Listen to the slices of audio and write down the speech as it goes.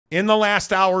in the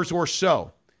last hours or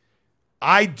so,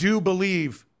 I do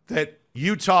believe that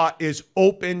Utah is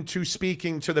open to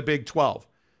speaking to the Big 12.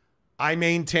 I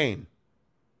maintain,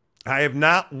 I have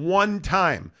not one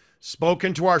time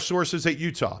spoken to our sources at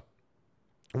Utah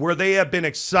where they have been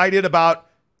excited about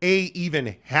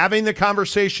even having the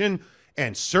conversation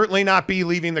and certainly not be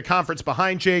leaving the conference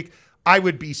behind, Jake. I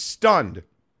would be stunned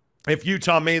if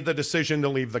Utah made the decision to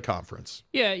leave the conference.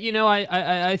 Yeah,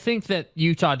 I think that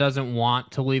Utah doesn't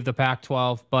want to leave the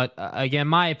Pac-12, but again,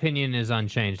 my opinion is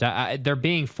unchanged. They're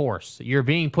being forced. You're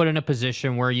being put in a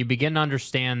position where you begin to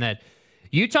understand that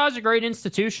Utah is a great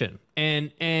institution,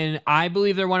 and I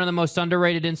believe they're one of the most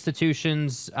underrated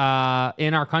institutions in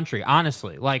our country,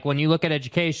 honestly. Like, when you look at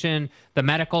education, the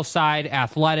medical side,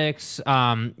 athletics,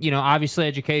 obviously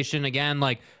education, again,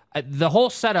 like, the whole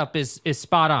setup is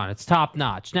spot on. It's top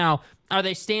notch. Now, are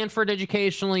they Stanford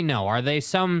educationally? No. Are they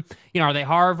are they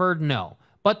Harvard? No.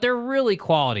 But they're really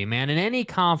quality, man. And any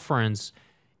conference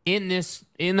in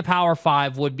the Power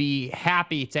Five would be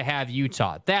happy to have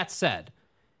Utah. That said,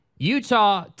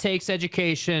 Utah takes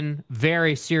education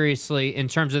very seriously in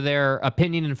terms of their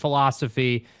opinion and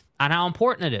philosophy on how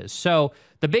important it is. So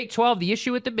the Big 12, the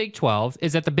issue with the Big 12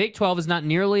 is that the Big 12 is not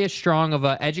nearly as strong of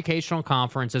an educational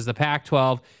conference as the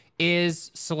Pac-12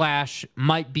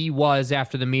 was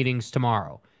after the meetings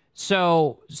tomorrow.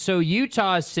 So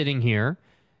Utah is sitting here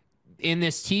in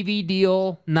this TV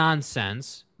deal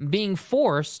nonsense, being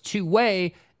forced to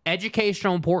weigh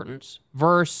educational importance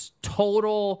versus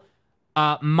total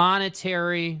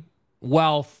monetary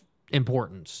wealth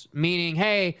importance. Meaning,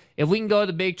 hey, if we can go to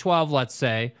the Big 12, let's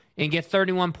say, and get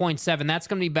 31.7, that's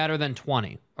going to be better than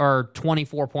 20 or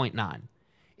 24.9.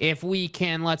 If we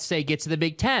can, let's say, get to the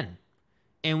Big 10,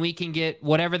 and we can get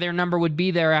whatever their number would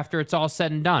be there after it's all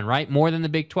said and done, right? More than the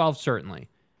Big 12, certainly.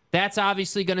 That's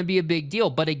obviously going to be a big deal.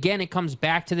 But again, it comes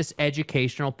back to this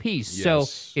educational piece. Yes.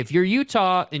 So if you're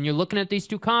Utah and you're looking at these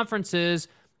two conferences,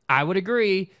 I would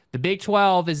agree the Big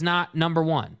 12 is not number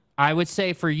one. I would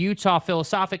say for Utah,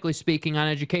 philosophically speaking, on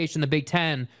education, the Big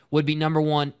 10 would be number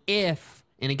one if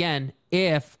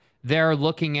they're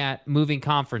looking at moving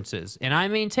conferences. And I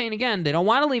maintain, again, they don't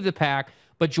want to leave the Pac,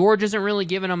 but George isn't really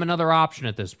giving them another option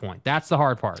at this point. That's the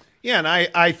hard part. Yeah, and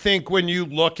I think when you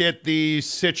look at these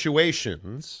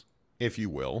situations, if you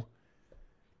will,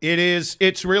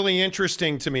 it's really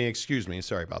interesting to me, excuse me,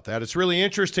 sorry about that. It's really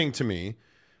interesting to me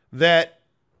that,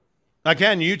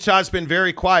 again, Utah's been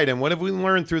very quiet, and what have we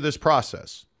learned through this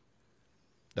process?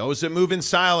 Those that move in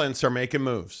silence are making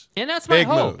moves. And that's my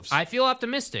hope. Moves. I feel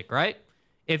optimistic, right?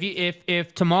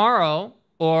 If tomorrow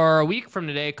or a week from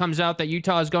today it comes out that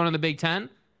Utah is going to the Big 10,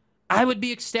 I would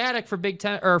be ecstatic for Big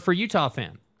 10 or for Utah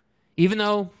fan. Even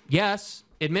though, yes,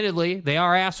 admittedly, they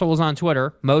are assholes on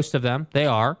Twitter, most of them, they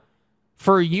are.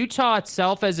 For Utah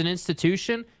itself as an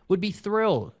institution, would be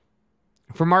thrilled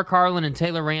for Mark Harlan and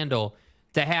Taylor Randall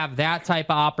to have that type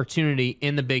of opportunity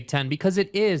in the Big 10, because it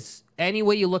is, any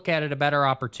way you look at it, a better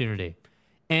opportunity.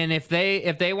 And if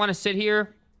they want to sit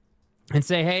here and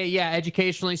say, hey, yeah,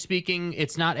 educationally speaking,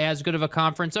 it's not as good of a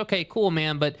conference, okay, cool,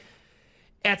 man, but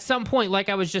at some point, like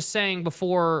I was just saying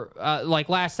before, like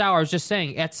last hour, I was just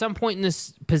saying, at some point in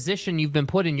this position you've been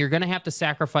put in, you're going to have to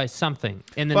sacrifice something.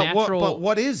 And but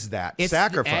what is that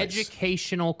sacrifice? It's the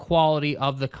educational quality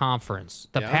of the conference.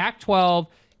 The Pac-12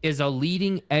 is a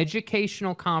leading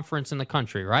educational conference in the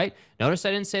country, right? Notice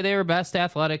I didn't say they were best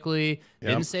athletically,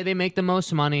 didn't say they make the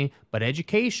most money, but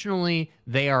educationally,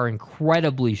 they are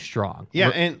incredibly strong.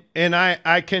 Yeah, and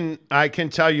I can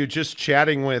tell you, just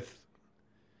chatting with,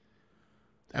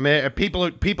 I mean,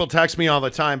 people text me all the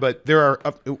time, but there are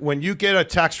when you get a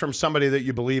text from somebody that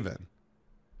you believe in,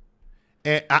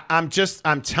 and I'm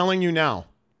telling you now,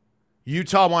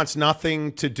 Utah wants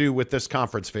nothing to do with this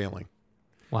conference failing.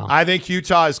 Wow. I think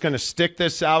Utah is going to stick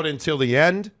this out until the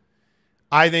end.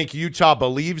 I think Utah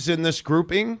believes in this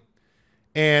grouping,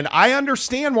 and I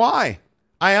understand why.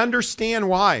 I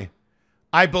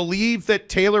believe that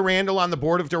Taylor Randall on the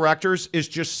board of directors is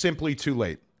just simply too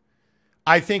late.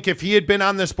 I think if he had been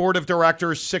on this board of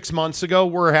directors 6 months ago,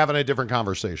 we're having a different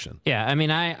conversation. Yeah, I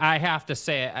mean, I have to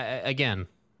say, again,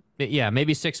 yeah,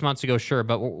 maybe 6 months ago, sure,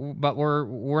 but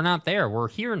we're not there. We're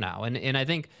here now, and I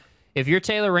think if you're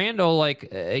Taylor Randall, like,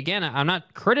 again, I'm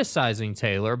not criticizing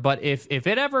Taylor, but if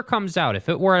it ever comes out, if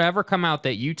it were to ever come out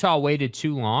that Utah waited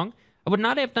too long, I would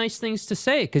not have nice things to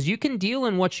say, because you can deal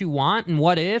in what you want and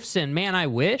what ifs and, man, I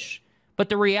wish, but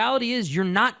the reality is you're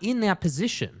not in that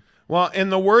position. Well,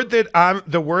 and the word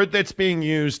that's being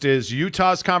used is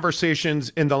Utah's conversations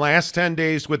in the last 10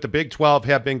 days with the Big 12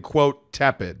 have been, quote,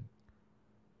 tepid.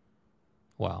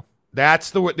 Wow.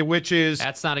 That's which is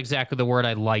That's not exactly the word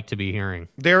I'd like to be hearing.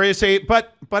 there is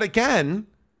but again,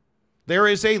 there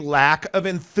is a lack of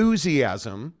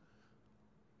enthusiasm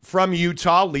from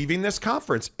Utah leaving this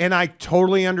conference, and I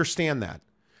totally understand that.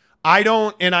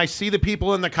 And I see the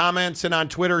people in the comments and on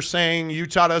Twitter saying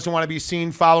Utah doesn't want to be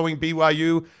seen following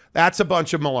BYU. That's a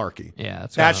bunch of malarkey. Yeah,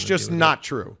 that's just not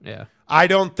true. Yeah. I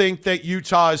don't think that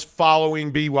Utah is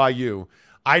following BYU.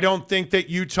 I don't think that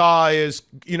Utah is,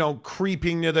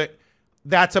 creeping to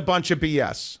that's a bunch of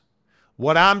BS.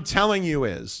 What I'm telling you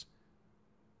is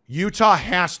Utah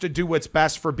has to do what's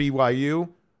best for BYU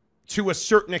to a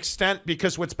certain extent,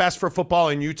 because what's best for football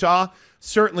in Utah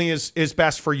certainly is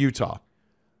best for Utah.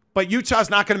 But Utah's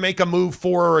not going to make a move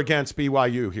for or against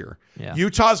BYU here. Yeah.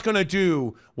 Utah's going to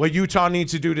do what Utah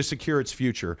needs to do to secure its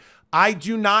future. I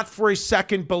do not for a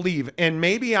second believe, and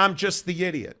maybe I'm just the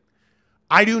idiot,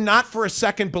 I do not for a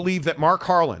second believe that Mark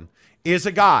Harlan is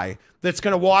a guy that's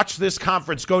going to watch this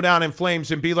conference go down in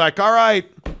flames and be like, all right,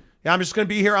 I'm just going to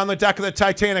be here on the deck of the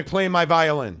Titanic playing my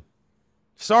violin.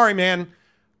 Sorry, man.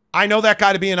 I know that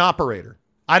guy to be an operator.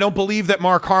 I don't believe that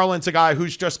Mark Harlan's a guy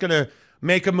who's just going to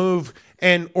make a move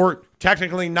or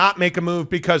technically not make a move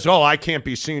because, I can't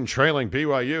be seen trailing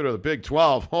BYU to the Big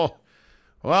 12. Oh,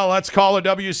 well, let's call a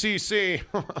WCC.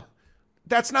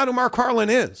 That's not who Mark Harlan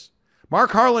is.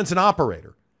 Mark Harlan's an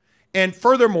operator. And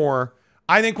furthermore,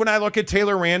 I think when I look at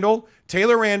Taylor Randall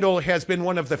has been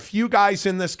one of the few guys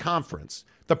in this conference.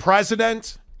 The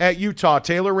president at Utah,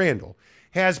 Taylor Randall,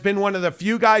 has been one of the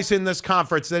few guys in this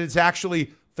conference that has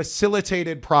actually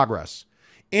facilitated progress,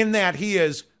 in that he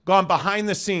has gone behind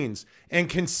the scenes and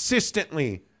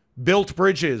consistently built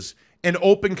bridges and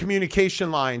open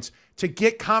communication lines to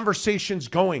get conversations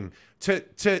going,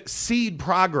 to seed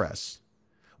progress,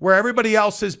 where everybody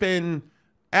else has been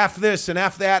F this and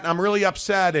F that, and I'm really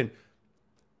upset. And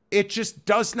it just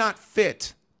does not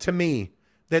fit to me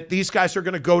that these guys are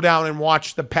going to go down and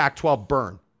watch the Pac-12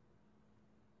 burn.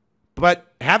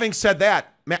 But having said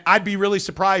that, man, I'd be really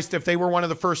surprised if they were one of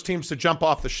the first teams to jump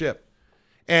off the ship.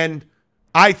 And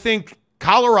I think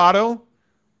Colorado,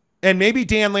 and maybe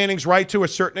Dan Lanning's right to a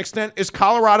certain extent, is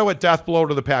Colorado a death blow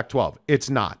to the Pac-12? It's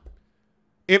not.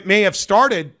 It may have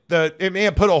it may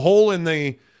have put a hole in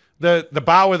the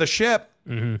bow of the ship.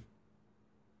 Mm-hmm.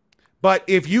 But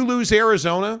if you lose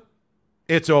Arizona,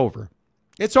 it's over.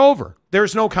 It's over.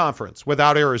 There's no conference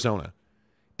without Arizona.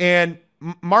 And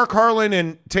Mark Harlan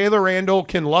and Taylor Randall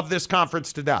can love this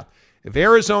conference to death. If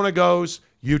Arizona goes,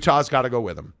 Utah's got to go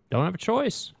with them. Don't have a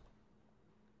choice.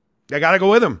 They got to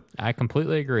go with them. I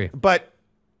completely agree. But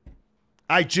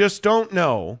I just don't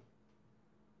know.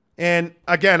 And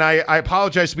again, I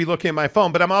apologize to be looking at my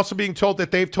phone, but I'm also being told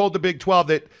that they've told the Big 12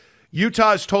 that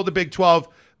Utah has told the Big 12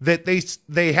 that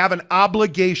they have an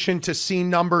obligation to see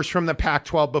numbers from the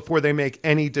Pac-12 before they make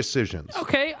any decisions.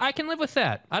 Okay, I can live with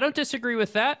that. I don't disagree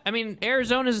with that. I mean,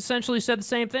 Arizona's essentially said the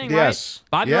same thing, yes.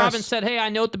 right? Bobby yes. Robbins said, hey, I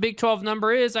know what the Big 12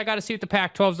 number is. I got to see what the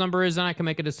Pac-12's number is, and I can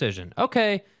make a decision.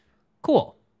 Okay,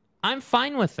 cool. I'm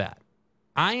fine with that.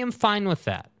 I am fine with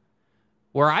that.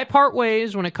 Where I part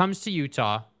ways when it comes to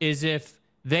Utah is if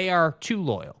they are too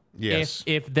loyal. Yes.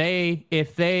 If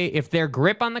their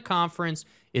grip on the conference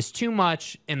is too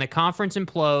much and the conference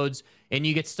implodes and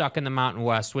you get stuck in the Mountain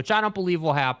West, which I don't believe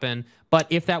will happen. But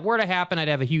if that were to happen, I'd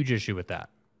have a huge issue with that.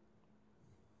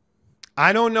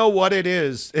 I don't know what it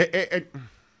is.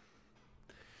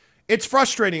 It's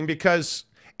frustrating because,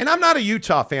 and I'm not a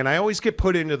Utah fan. I always get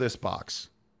put into this box.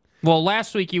 Well,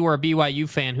 last week you were a BYU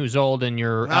fan who's old and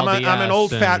you're I'm an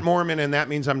old and, fat Mormon, and that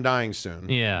means I'm dying soon.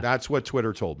 Yeah. That's what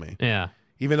Twitter told me. Yeah.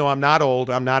 Even though I'm not old,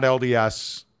 I'm not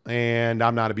LDS, and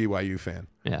I'm not a BYU fan.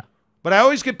 Yeah. But I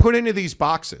always get put into these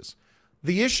boxes.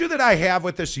 The issue that I have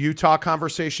with this Utah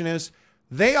conversation is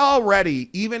they already,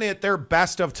 even at their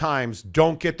best of times,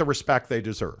 don't get the respect they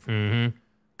deserve. Mm-hmm.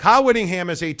 Kyle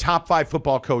Whittingham is a top 5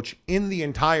 football coach in the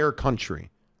entire country.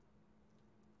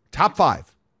 Top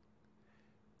 5.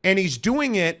 And he's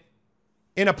doing it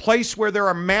in a place where there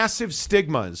are massive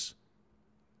stigmas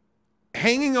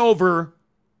hanging over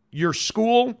your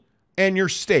school and your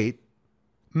state.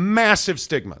 Massive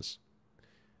stigmas.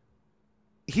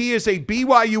 He is a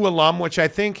BYU alum, which I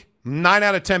think 9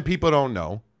 out of 10 people don't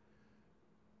know.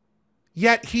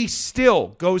 Yet he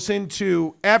still goes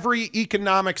into every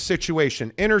economic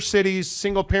situation, inner cities,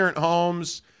 single-parent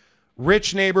homes,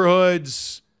 rich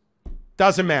neighborhoods,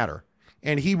 doesn't matter.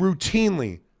 And he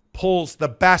routinely pulls the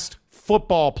best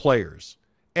football players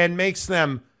and makes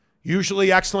them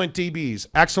usually excellent DBs,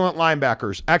 excellent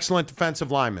linebackers, excellent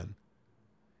defensive linemen.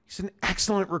 He's an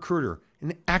excellent recruiter,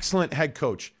 an excellent head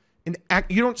coach.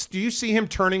 Do you see him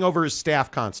turning over his staff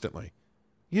constantly?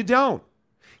 You don't.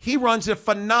 He runs a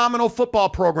phenomenal football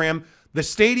program. The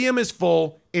stadium is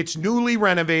full. It's newly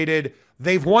renovated.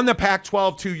 They've won the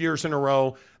Pac-12 2 years in a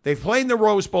row. They've played in the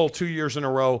Rose Bowl 2 years in a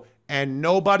row, and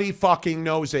nobody fucking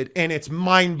knows it. And it's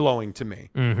mind-blowing to me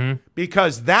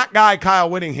because that guy, Kyle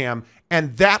Whittingham,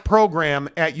 and that program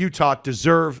at Utah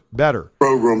deserve better.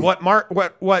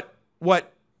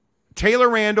 What Taylor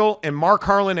Randall and Mark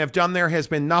Harlan have done there has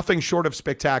been nothing short of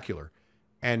spectacular,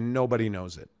 and nobody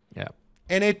knows it. Yeah.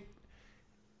 And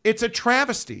it's a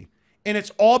travesty, and it's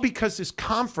all because this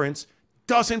conference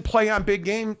doesn't play on big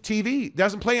game TV,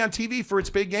 doesn't play on TV for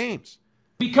its big games.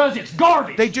 Because it's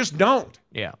garbage. They just don't.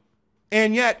 Yeah.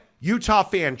 And yet, Utah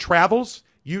fan travels,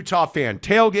 Utah fan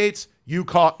tailgates,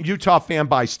 Utah fan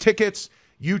buys tickets,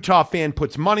 Utah fan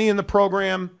puts money in the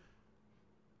program,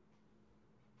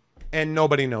 and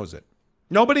nobody knows it.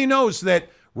 Nobody knows that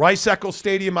Rice-Eccles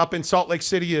Stadium up in Salt Lake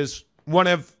City is one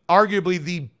of arguably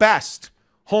the best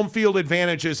home field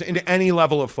advantages in any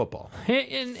level of football.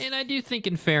 And I do think,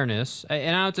 in fairness,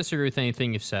 and I don't disagree with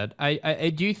anything you've said,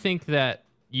 I do think that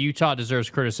Utah deserves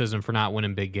criticism for not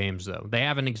winning big games, though. They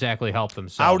haven't exactly helped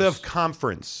themselves. Out of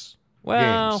conference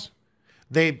games.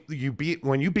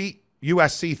 When you beat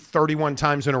USC 31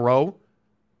 times in a row,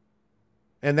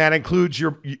 and that includes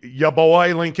your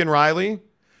boy Lincoln Riley,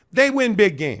 they win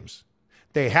big games.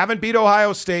 They haven't beat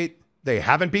Ohio State, they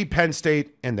haven't beat Penn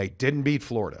State, and they didn't beat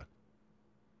Florida.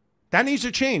 That needs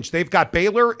to change. They've got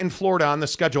Baylor and Florida on the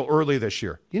schedule early this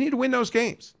year. You need to win those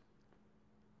games.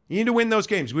 You need to win those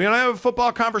games. We don't have a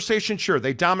football conversation. Sure,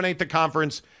 they dominate the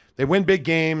conference. They win big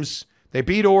games. They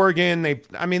beat Oregon. They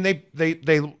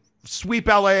sweep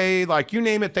LA. Like, you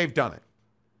name it, they've done it.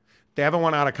 They haven't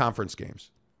won out of conference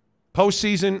games,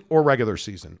 postseason or regular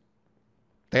season.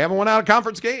 They haven't won out of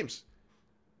conference games.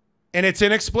 And it's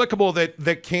inexplicable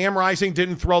that Cam Rising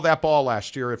didn't throw that ball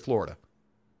last year at Florida.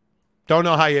 Don't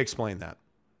know how you explain that.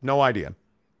 No idea.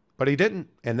 But he didn't,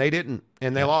 and they didn't,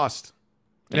 and they lost.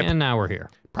 And now we're here.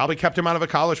 Probably kept him out of a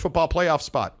college football playoff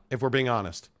spot, if we're being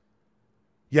honest.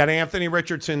 Yet Anthony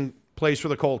Richardson plays for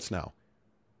the Colts now.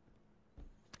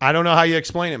 I don't know how you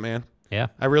explain it, man. Yeah.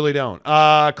 I really don't.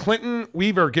 Clinton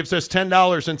Weaver gives us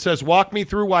 $10 and says, walk me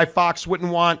through why Fox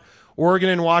wouldn't want Oregon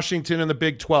and Washington in the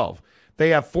Big 12. They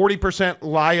have 40%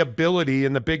 liability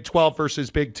in the Big 12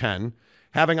 versus Big 10,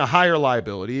 having a higher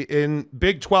liability. In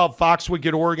Big 12, Fox would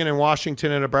get Oregon and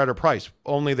Washington at a better price,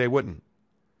 only they wouldn't.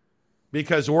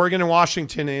 Because Oregon and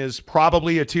Washington is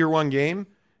probably a Tier 1 game,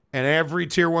 and every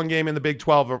Tier 1 game in the Big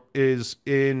 12 is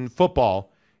in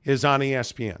football is on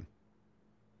ESPN.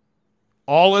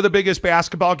 All of the biggest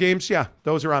basketball games, yeah,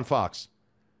 those are on Fox.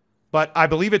 But I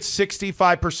believe it's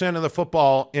 65% of the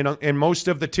football in most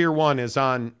of the Tier 1 is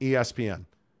on ESPN.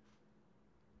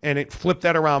 And it flipped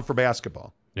that around for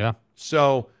basketball. Yeah.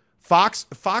 So Fox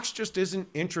just isn't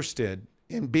interested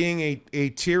in being a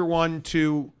Tier 1,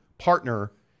 2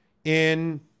 partner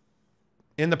in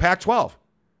the Pac-12.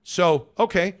 So,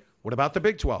 okay, what about the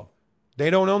Big 12? They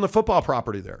don't own the football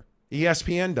property there.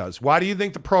 ESPN does. Why do you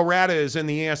think the pro rata is in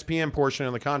the ESPN portion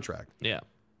of the contract? Yeah.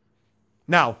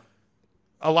 Now,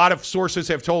 a lot of sources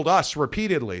have told us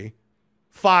repeatedly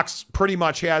Fox pretty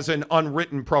much has an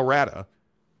unwritten pro rata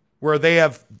where they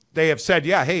have said,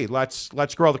 yeah, hey, let's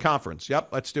grow the conference. Yep,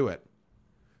 let's do it.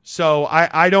 So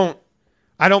I don't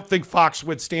think Fox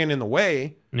would stand in the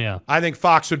way. Yeah. I think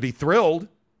Fox would be thrilled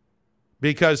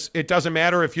because it doesn't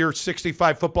matter if you're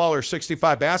 65 football or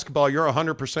 65 basketball, you're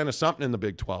 100% of something in the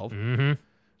Big 12. Mm-hmm.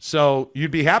 So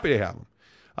you'd be happy to have them.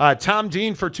 Tom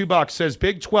Dean for $2 says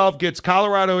Big 12 gets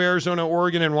Colorado, Arizona,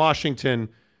 Oregon, and Washington.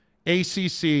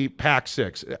 ACC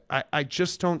Pac-6. I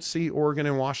just don't see Oregon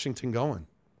and Washington going.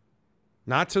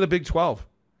 Not to the Big 12.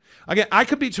 Again, I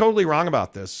could be totally wrong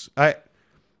about this.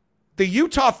 The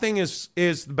Utah thing is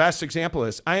the best example of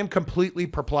this. I am completely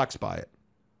perplexed by it.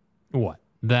 What?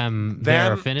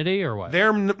 Their affinity or what?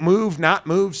 Their move, not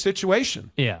move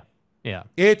situation. Yeah. Yeah.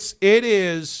 It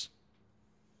is.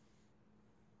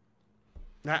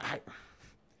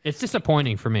 It's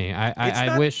disappointing for me.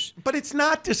 I wish. But it's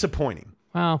not disappointing.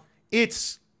 Well,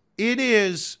 it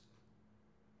is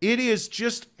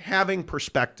just having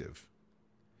perspective.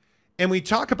 And we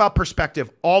talk about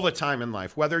perspective all the time in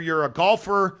life, whether you're a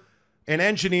golfer, an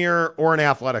engineer, or an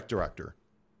athletic director.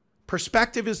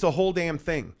 Perspective is the whole damn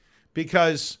thing.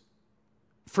 Because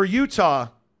for Utah,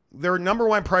 their number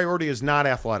one priority is not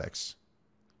athletics.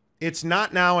 It's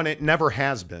not now, and it never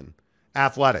has been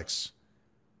athletics.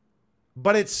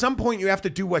 But at some point, you have to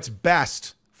do what's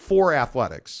best for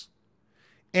athletics.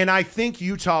 And I think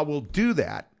Utah will do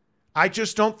that. I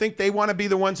just don't think they want to be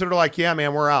the ones that are like, yeah,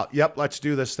 man, we're out. Yep, let's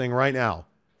do this thing right now.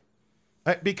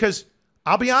 Because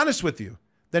I'll be honest with you.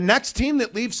 The next team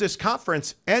that leaves this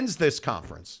conference ends this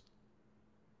conference.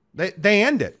 They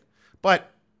end it.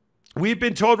 But we've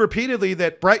been told repeatedly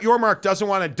that Brett Yormark doesn't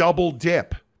want a double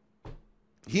dip.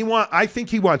 I think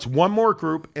he wants one more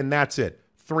group, and that's it.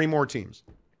 3 more teams.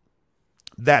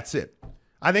 That's it.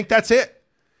 I think that's it.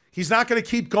 He's not going to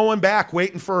keep going back,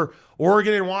 waiting for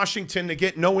Oregon and Washington to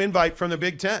get no invite from the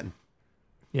Big Ten.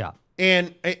 Yeah.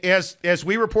 And as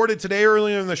we reported today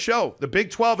earlier in the show, the Big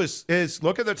 12 is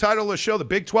look at the title of the show. The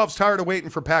Big 12's tired of waiting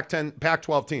for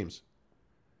Pac-12 teams.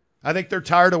 I think they're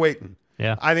tired of waiting.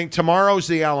 Yeah. I think tomorrow's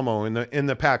the Alamo in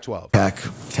the Pac-12.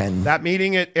 Pac-10. That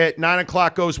meeting at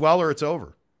 9:00 goes well or it's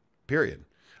over. Period.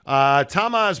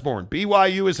 Tom Osborne,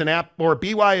 BYU is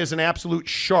BY is an absolute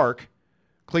shark.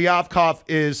 Kliavkoff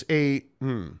is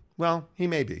well, he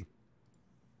may be.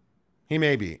 He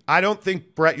may be. I don't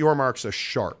think Brett Yormark's a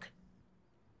shark.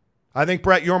 I think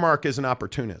Brett Yormark is an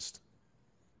opportunist.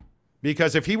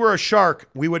 Because if he were a shark,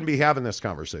 we wouldn't be having this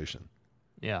conversation.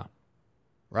 Yeah.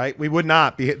 Right? We would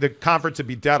not be. The conference would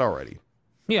be dead already.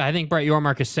 Yeah, I think Brett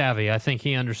Yormark is savvy. I think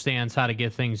he understands how to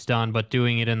get things done, but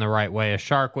doing it in the right way. A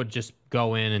shark would just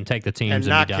go in and take the teams and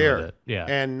not be done care. with it. Yeah.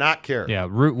 And not care. Yeah,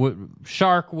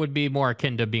 shark would be more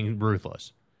akin to being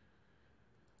ruthless.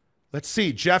 Let's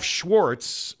see. Jeff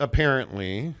Schwartz,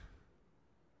 apparently,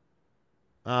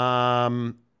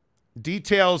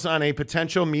 details on a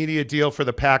potential media deal for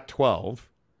the Pac-12.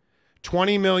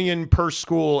 $20 million per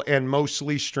school and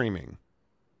mostly streaming.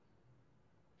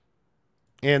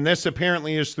 And this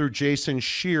apparently is through Jason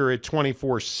Scheer at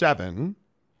 24/7.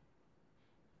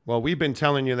 Well, we've been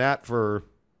telling you that for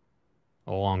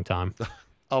a long time.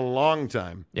 A long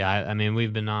time. Yeah, I mean,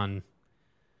 we've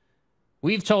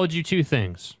told you 2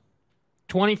 things.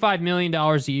 $25 million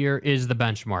a year is the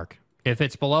benchmark. If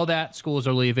it's below that, schools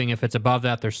are leaving. If it's above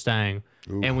that, they're staying.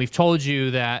 Ooh. And we've told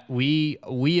you that we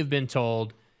have been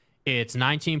told it's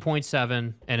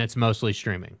 19.7 and it's mostly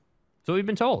streaming. So we've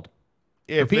been told.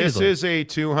 If this is a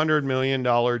 $200 million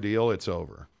deal, it's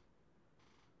over.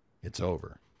 It's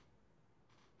over.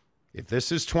 If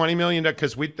this is $20 million,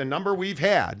 because the number we've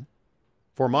had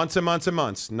for months and months and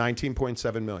months,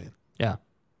 $19.7 million. Yeah.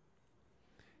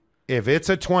 If it's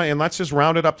a 20, and let's just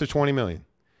round it up to $20 million.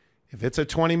 If it's a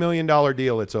 $20 million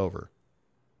deal, it's over.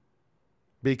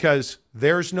 Because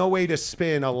there's no way to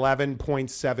spin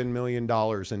 $11.7 million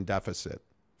in deficit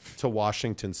to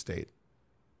Washington State.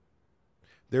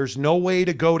 There's no way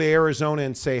to go to Arizona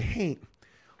and say, hey,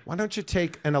 why don't you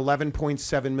take an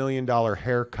 $11.7 million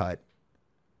haircut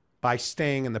by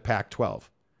staying in the Pac-12?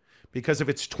 Because if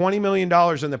it's $20 million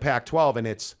in the Pac-12 and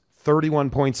it's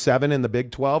 31.7 in the Big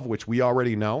 12, which we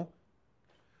already know,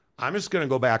 I'm just going to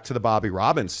go back to the Bobby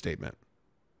Robbins statement.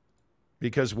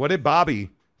 Because what did Bobby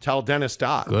tell Dennis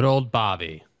Dodd? Good old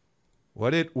Bobby.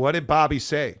 What did Bobby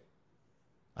say?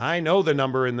 I know the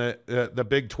number in the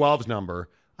Big 12's number.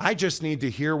 I just need to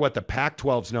hear what the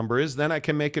Pac-12's number is, then I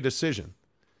can make a decision.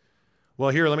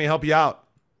 Well, here, let me help you out.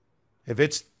 If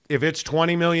it's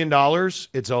 $20 million,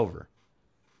 it's over.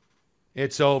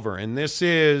 It's over. And this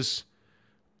is,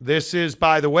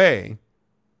 by the way,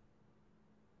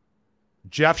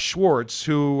 Jeff Schwartz,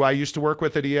 who I used to work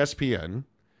with at ESPN,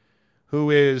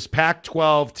 who is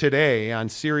Pac-12 Today on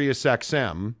Sirius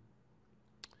XM,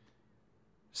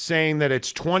 saying that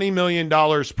it's $20 million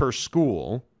per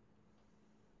school.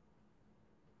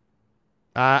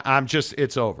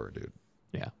 It's over, dude.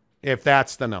 Yeah. If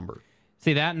that's the number.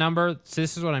 See, that number,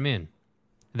 this is what I mean.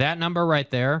 That number right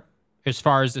there, as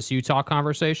far as this Utah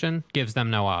conversation, gives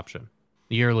them no option.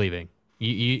 You're leaving.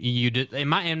 You did.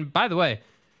 And by the way,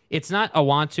 it's not a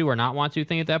want to or not want to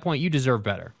thing at that point. You deserve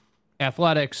better.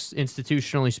 Athletics,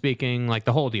 institutionally speaking, like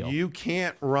the whole deal. You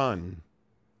can't run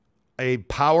a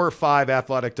Power 5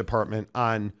 athletic department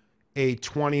on a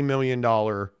 $20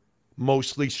 million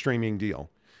mostly streaming deal.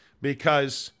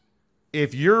 Because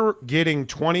if you're getting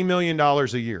 $20 million a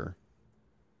year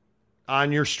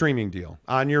on your streaming deal,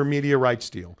 on your media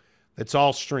rights deal, that's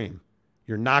all stream,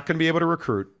 you're not going to be able to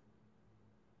recruit.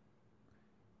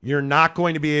 You're not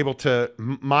going to be able to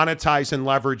monetize and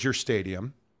leverage your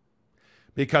stadium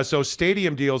because those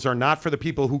stadium deals are not for the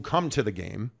people who come to the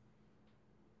game.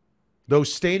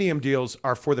 Those stadium deals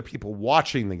are for the people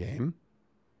watching the game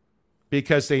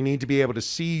because they need to be able to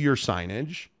see your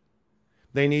signage.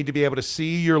 They need to be able to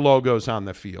see your logos on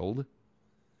the field.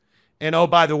 And oh,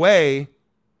 by the way,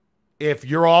 if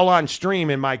you're all on stream,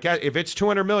 if it's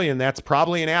 $200 million, that's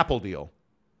probably an Apple deal.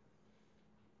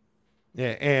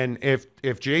 Yeah, and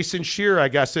if Jason Scheer, I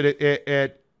guess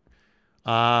at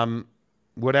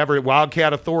whatever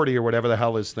Wildcat Authority or whatever the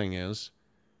hell his thing is,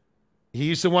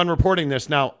 he's the one reporting this.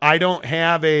 Now I don't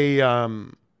have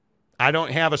I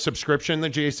don't have a subscription to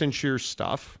Jason Shear's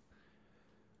stuff.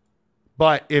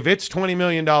 But if it's $20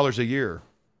 million a year,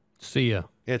 see ya.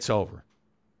 It's over.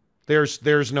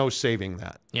 There's no saving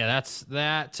that. Yeah,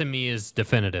 that to me is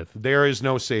definitive. There is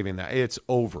no saving that. It's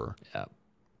over. Yeah.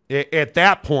 At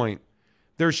that point,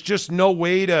 there's just no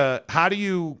way to. How do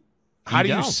you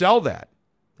sell that?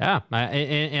 Yeah,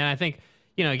 and I think,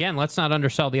 again, let's not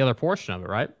undersell the other portion of it,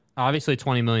 right? Obviously,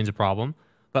 20 million is a problem,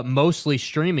 but mostly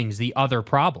streaming's the other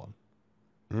problem.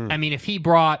 I mean, if he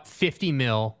brought 50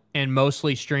 mil and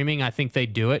mostly streaming, I think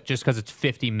they'd do it just because it's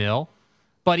 50 mil.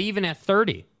 But even at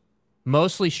 30,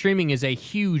 mostly streaming is a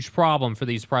huge problem for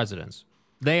these presidents.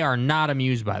 They are not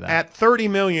amused by that. At 30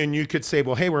 million, you could say,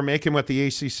 well, hey, we're making what the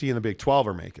ACC and the Big 12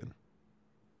 are making.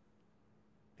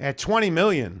 At 20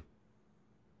 million.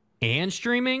 And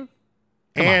streaming?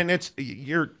 It's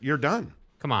you're done.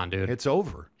 Come on, dude. It's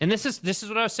over. And this is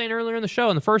what I was saying earlier in the show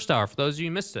in the first hour, for those of you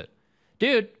who missed it.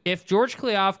 Dude, if George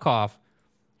Kliavkoff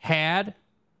had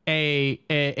an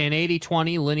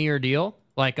 80-20 linear deal,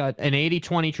 like an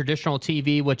 80-20 traditional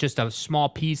TV with just a small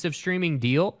piece of streaming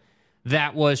deal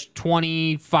that was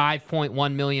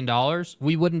 $25.1 million,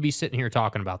 we wouldn't be sitting here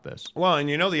talking about this. Well, and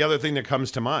the other thing that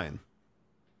comes to mind,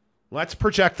 let's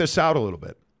project this out a little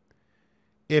bit.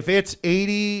 If it's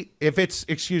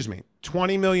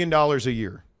 $20 million a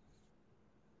year,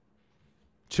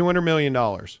 $200 million,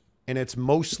 and it's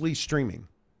mostly streaming,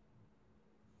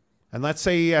 and let's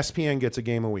say ESPN gets a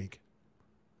game a week,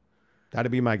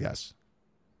 that'd be my guess.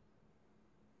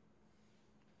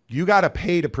 You got to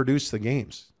pay to produce the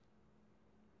games.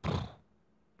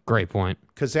 Great point.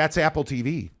 Because that's Apple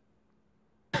TV.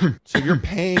 So you're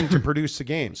paying to produce the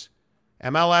games.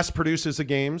 MLS produces the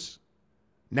games.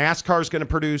 NASCAR is going to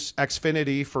produce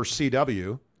Xfinity for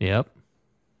CW. Yep.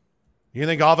 You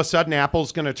think all of a sudden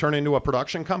Apple's going to turn into a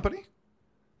production company?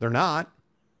 They're not.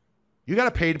 You got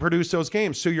to pay to produce those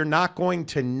games. So you're not going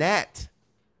to net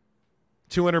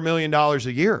 $200 million a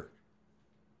year.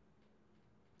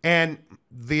 And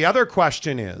the other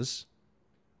question is,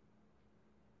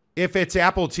 if it's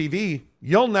Apple TV,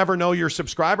 you'll never know your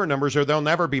subscriber numbers, or they'll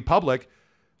never be public.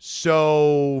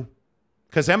 So,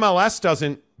 because MLS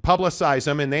doesn't publicize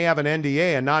them, and they have an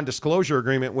NDA, a non-disclosure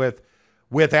agreement with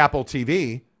Apple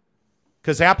TV,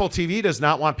 because Apple TV does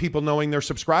not want people knowing their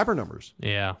subscriber numbers.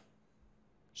 Yeah.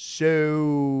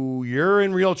 So you're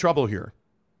in real trouble here.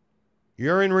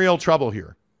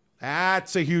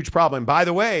 That's a huge problem. By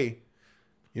the way,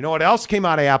 you know what else came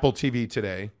out of Apple TV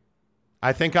today?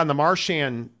 I think on the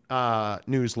Marchand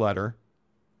newsletter,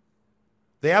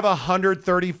 they have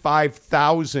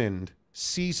 135,000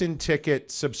 season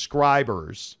ticket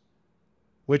subscribers,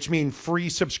 which mean free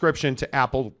subscription to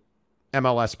Apple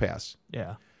MLS Pass.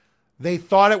 Yeah. They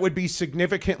thought it would be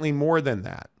significantly more than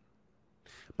that.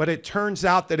 But it turns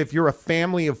out that if you're a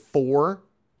family of 4,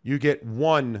 you get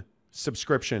 1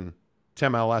 subscription to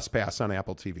MLS Pass on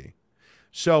Apple TV.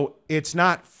 So it's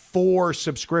not 4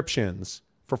 subscriptions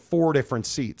for 4 different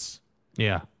seats.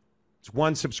 Yeah. It's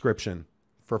 1 subscription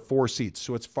for 4 seats.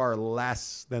 So it's far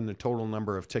less than the total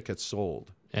number of tickets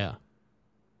sold. Yeah.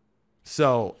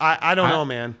 So I don't know,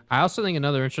 man. I also think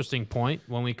another interesting point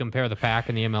when we compare the PAC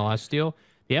and the MLS deal,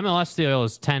 the MLS deal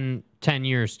is 10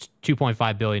 years,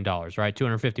 $2.5 billion, right?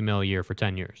 $250 million a year for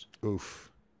 10 years.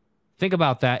 Oof. Think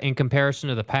about that in comparison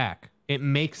to the PAC. It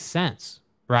makes sense,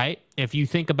 right? If you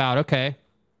think about, okay,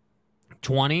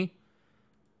 20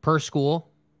 per school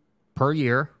per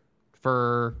year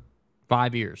for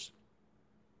 5 years.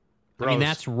 Gross. I mean,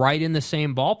 that's right in the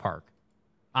same ballpark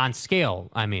on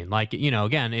scale. I mean, like,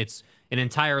 again, it's an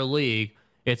entire league.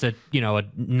 It's a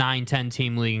 9-10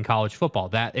 team league in college football.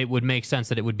 That it would make sense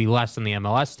that it would be less than the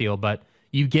MLS deal, but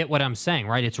you get what I'm saying,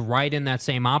 right? It's right in that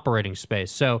same operating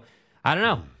space. So I don't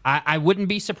know. I wouldn't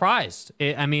be surprised.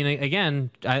 Again,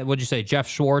 what'd you say? Jeff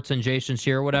Schwartz and Jason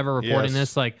Shear, whatever, reporting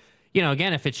this. Like,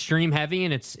 again, if it's stream heavy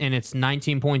and it's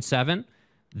 19.7,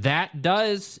 that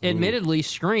does admittedly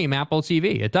scream Apple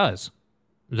TV. It does.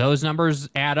 Those numbers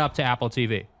add up to Apple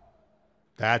TV.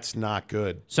 That's not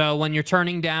good. So when you're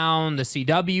turning down the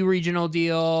CW regional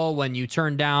deal, when you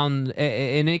turn down,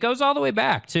 and it goes all the way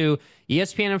back to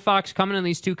ESPN and Fox coming in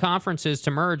these 2 conferences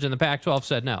to merge, and the Pac-12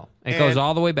 said no. It goes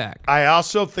all the way back. I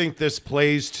also think this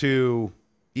plays to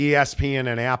ESPN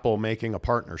and Apple making a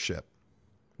partnership.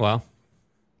 Well,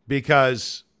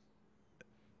 because,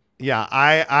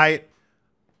 yeah,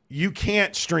 you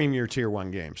can't stream your Tier 1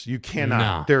 games. You cannot.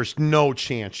 No. There's no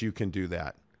chance you can do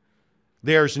that.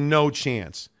 There's no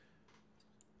chance.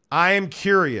 I am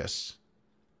curious.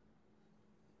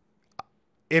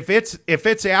 If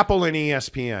it's Apple and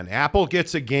ESPN, Apple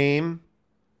gets a game,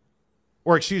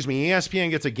 or excuse me, ESPN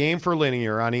gets a game for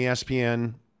linear on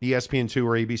ESPN ESPN2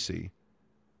 or ABC.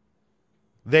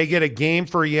 They get a game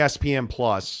for ESPN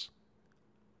Plus.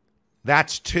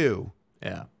 That's 2.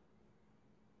 Yeah.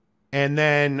 And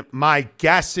then my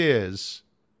guess is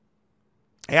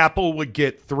Apple would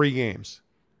get 3 games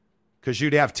because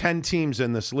you'd have 10 teams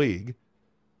in this league.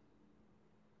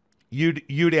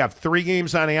 You'd have 3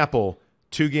 games on Apple,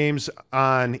 2 games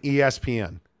on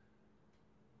ESPN.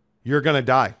 You're going to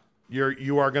die.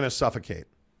 You are going to suffocate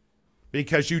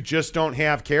because you just don't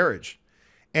have carriage.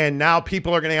 And now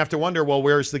people are going to have to wonder, well,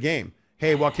 where's the game?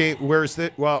 Hey, where's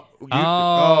the well?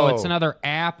 It's another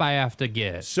app I have to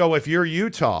get. So if you're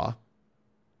Utah,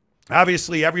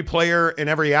 obviously every player and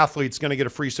every athlete's going to get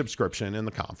a free subscription in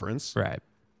the conference, Right?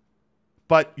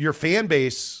 But your fan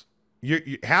base,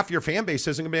 half your fan base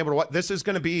isn't going to be able to watch. This is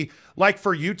going to be like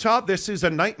for Utah. This is a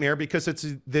nightmare because it's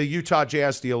the Utah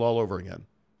Jazz deal all over again,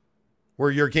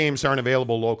 where your games aren't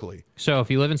available locally. So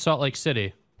if you live in Salt Lake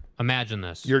City, imagine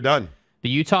this: You're done. The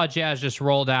Utah Jazz just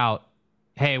rolled out,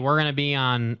 hey, we're going to be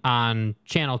on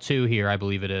Channel 2 here, I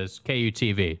believe it is,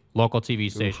 KUTV, local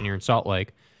TV station here in Salt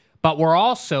Lake. But we're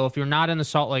also, if you're not in the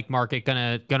Salt Lake market,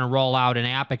 gonna roll out an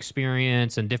app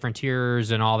experience and different tiers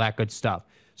and all that good stuff.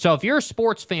 So if you're a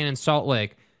sports fan in Salt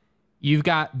Lake, you've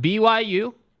got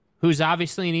BYU, who's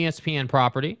obviously an ESPN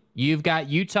property. You've got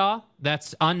Utah,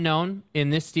 that's unknown in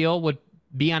this deal, would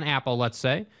be on Apple, let's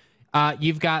say.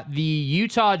 You've got the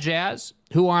Utah Jazz,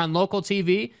 who are on local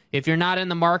TV. If you're not in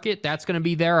the market, that's going to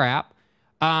be their app.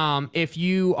 If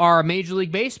you are a Major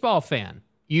League Baseball fan,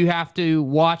 you have to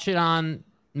watch it on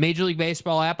Major League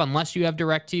Baseball app unless you have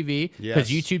DirecTV, because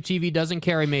YouTube TV doesn't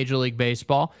carry Major League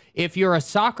Baseball. If you're a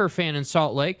soccer fan in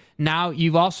Salt Lake, now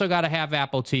you've also got to have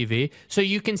Apple TV. So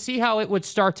you can see how it would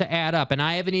start to add up. And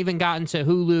I haven't even gotten to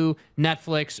Hulu,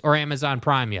 Netflix, or Amazon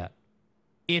Prime yet.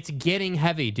 It's getting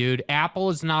heavy, dude. Apple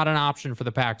is not an option for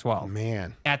the Pac-12.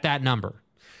 Man. At that number.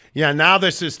 Yeah, now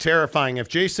this is terrifying. If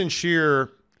Jason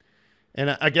Scheer,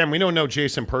 and again, we don't know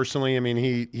Jason personally. I mean,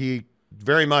 he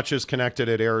very much is connected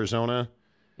at Arizona.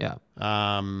 Yeah.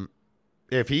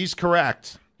 If he's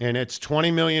correct, and it's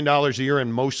 $20 million a year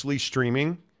and mostly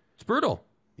streaming, it's brutal.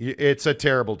 It's a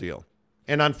terrible deal.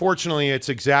 And unfortunately, it's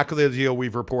exactly the deal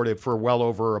we've reported for well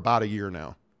over about a year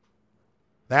now.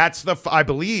 That's I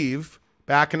believe,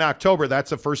 back in October, that's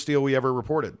the first deal we ever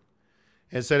reported.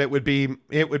 And said it would be,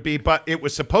 but it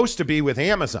was supposed to be with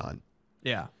Amazon.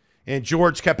 Yeah. And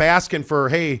George kept asking for,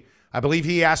 hey, I believe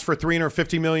he asked for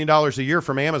 $350 million a year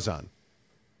from Amazon.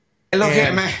 Look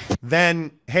at me.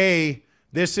 Then, hey,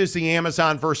 this is the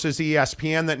Amazon versus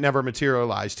ESPN that never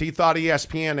materialized. He thought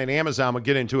ESPN and Amazon would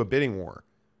get into a bidding war.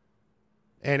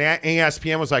 And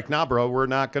ESPN was like, nah, bro, we're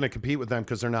not going to compete with them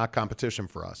because they're not competition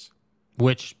for us.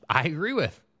 Which I agree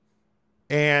with.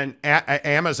 And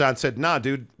Amazon said, nah,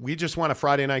 dude, we just want a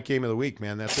Friday night game of the week,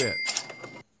 man. That's it.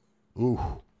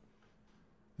 Ooh.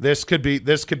 This could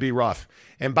be rough.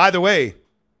 And by the way,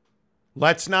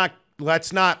 let's not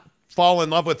fall in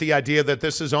love with the idea that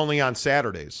this is only on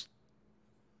Saturdays.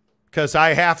 Because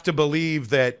I have to believe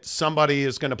that somebody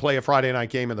is going to play a Friday night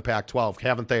game in the Pac-12.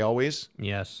 Haven't they always?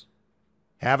 Yes.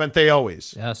 Haven't they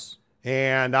always? Yes.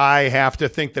 And I have to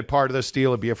think that part of this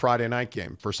deal would be a Friday night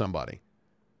game for somebody.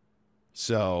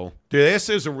 So this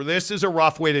is a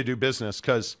rough way to do business,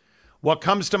 because what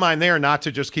comes to mind there, not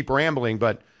to just keep rambling,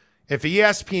 but if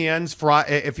ESPN's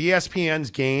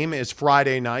game is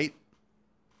Friday night,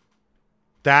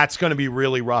 that's going to be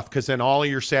really rough, because then all of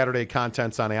your Saturday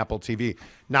content's on Apple TV.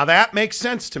 Now that makes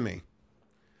sense to me,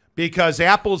 because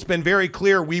Apple's been very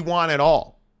clear, we want it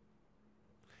all.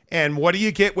 And what do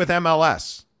you get with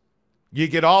MLS? You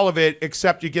get all of it,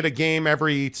 except you get a game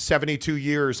every 72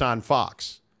 years on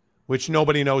Fox, which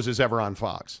nobody knows is ever on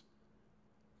Fox.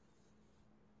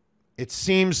 It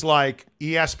seems like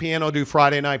ESPN will do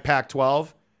Friday night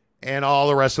Pac-12, and all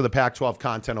the rest of the Pac-12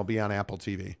 content will be on Apple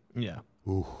TV. Yeah.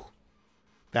 Ooh,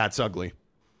 that's ugly.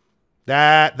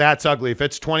 That's ugly. If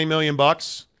it's $20 million,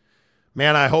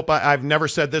 man, I hope I've never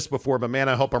said this before, but man,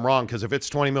 I hope I'm wrong, because if it's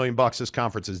 $20 million, this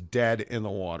conference is dead in the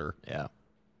water. Yeah.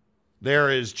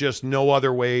 There is just no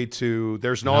other way to.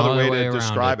 There's no other way to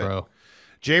describe it. Bro.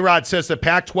 J-Rod says the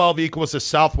Pac-12 equals the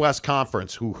Southwest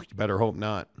Conference. Ooh, you better hope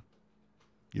not.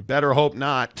 You better hope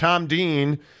not. Tom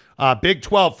Dean, Big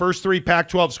 12, first 3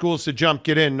 Pac-12 schools to jump,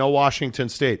 get in. No Washington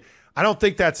State. I don't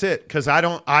think that's it, because I'm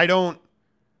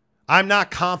not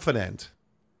confident.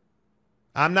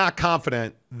 I'm not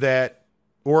confident that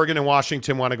Oregon and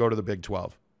Washington want to go to the Big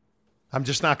 12. I'm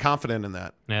just not confident in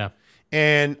that. Yeah.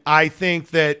 And I think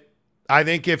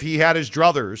if he had his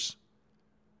druthers,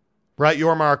 Brett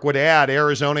Yormark would add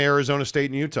Arizona, Arizona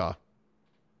State, and Utah,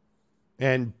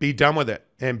 and be done with it,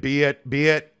 and be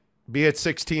it be at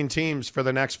 16 teams for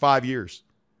the next 5 years.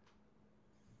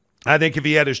 I think if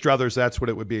he had his druthers, that's what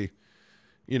it would be.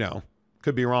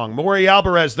 Could be wrong. Maury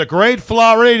Alvarez, the great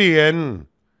Floridian,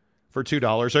 for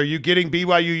 $2. Are you getting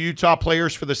BYU Utah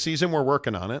players for the season? We're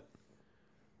working on it.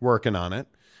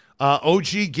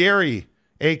 OG Gary,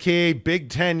 a.k.a. Big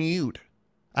Ten Ute.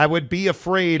 I would be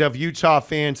afraid of Utah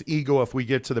fans' ego if we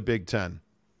get to the Big Ten.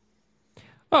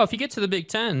 Oh, if you get to the Big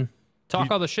Ten, talk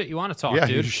all the shit you want to talk, yeah,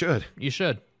 dude. you should.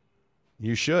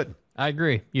 You should. I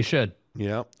agree. You should.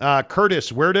 Yeah.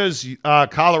 Curtis, where does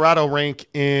Colorado rank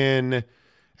in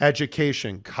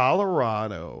education?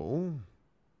 Colorado.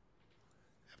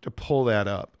 I have to pull that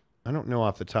up. I don't know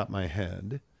off the top of my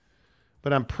head,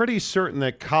 but I'm pretty certain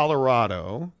that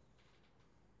Colorado's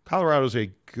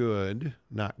a good,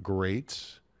 not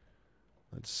great.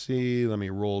 Let's see. Let me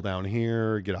roll down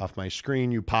here, get off my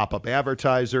screen. You pop-up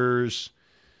advertisers.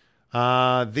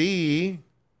 The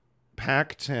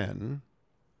Pac-10,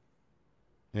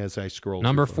 as I scroll.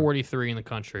 Number 43 in the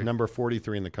country. Number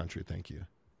 43 in the country. Thank you.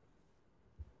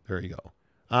 There you go.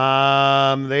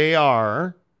 They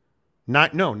are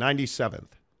 97th.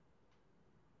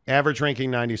 Average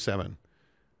ranking 97.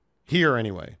 Here,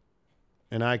 anyway.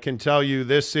 And I can tell you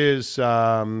this is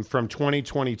from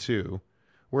 2022.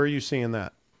 Where are you seeing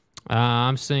that?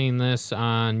 I'm seeing this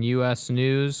on U.S.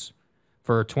 News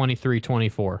for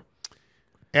 23-24.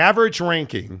 Average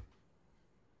ranking,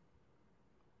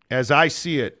 as I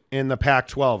see it in the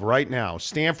Pac-12 right now,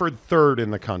 Stanford 3rd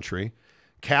in the country,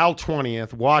 Cal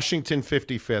 20th, Washington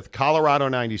 55th, Colorado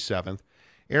 97th,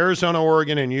 Arizona,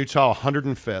 Oregon, and Utah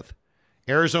 105th,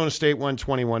 Arizona State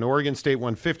 121, Oregon State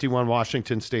 151,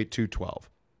 Washington State 212.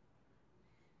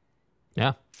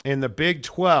 Yeah. In the Big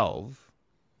 12,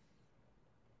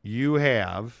 you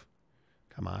have,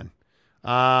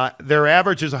 their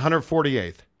average is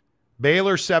 148th.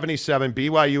 Baylor 77,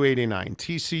 BYU 89,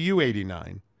 TCU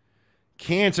 89,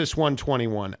 Kansas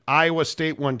 121, Iowa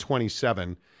State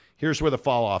 127. Here's where the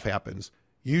fall off happens.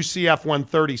 UCF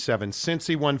 137,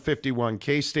 Cincy 151,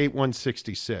 K-State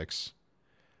 166,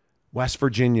 West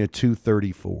Virginia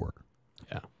 234.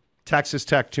 Yeah. Texas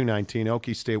Tech 219,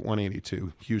 Okie State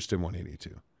 182, Houston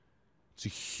 182. It's a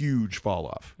huge fall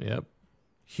off. Yep.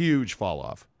 Huge fall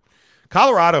off.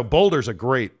 Colorado, Boulder's a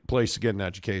great place to get an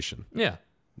education. Yeah.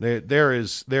 There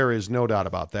is no doubt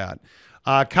about that.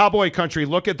 Cowboy Country,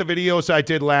 look at the videos I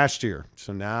did last year.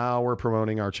 So now we're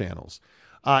promoting our channels.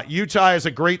 Utah is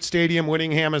a great stadium.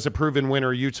 Whittingham is a proven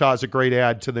winner. Utah is a great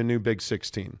add to the new Big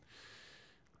 16.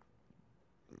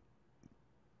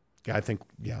 Yeah, I think,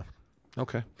 yeah.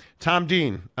 Okay. Tom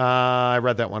Dean, I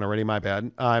read that one already. My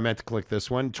bad. I meant to click this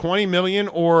one. $20 million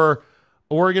or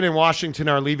Oregon and Washington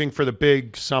are leaving for the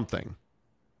big something.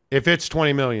 If it's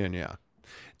 $20 million, yeah.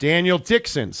 Daniel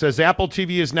Dixon says Apple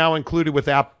TV is now included with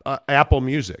Apple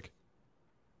Music.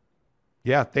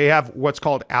 Yeah, they have what's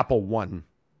called Apple One,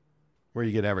 where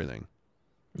you get everything.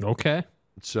 Okay.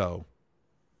 So,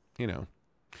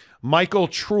 Michael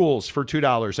Trules for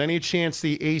 $2. Any chance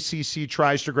the ACC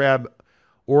tries to grab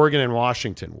Oregon and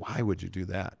Washington? Why would you do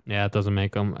that? Yeah, it doesn't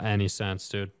make them any sense,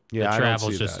 dude. Yeah, the I travel's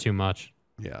don't see just that. too much.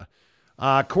 Yeah.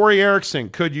 Corey Erickson,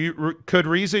 could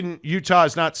reason Utah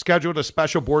is not scheduled a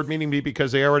special board meeting be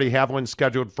because they already have one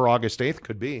scheduled for August 8th?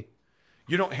 Could be.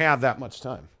 You don't have that much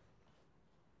time.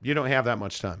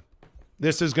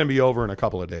 This is going to be over in a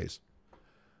couple of days.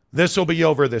 This will be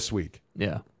over this week.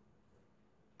 Yeah.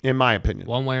 In my opinion.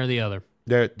 One way or the other.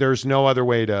 There's no other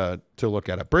way to look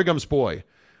at it. Brigham's Boys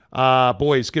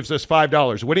gives us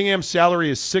 $5. Whittingham's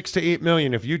salary is $6 to $8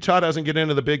 million. If Utah doesn't get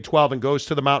into the Big 12 and goes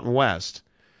to the Mountain West,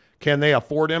 can they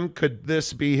afford him? Could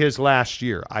this be his last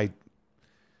year?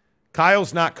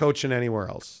 Kyle's not coaching anywhere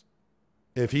else.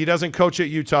 If he doesn't coach at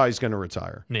Utah, he's going to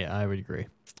retire. Yeah, I would agree.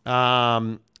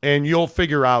 And you'll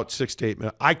figure out $6 to $8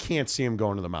 million. I can't see him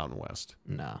going to the Mountain West.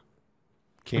 No.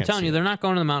 Can't I'm telling see you, it. they're not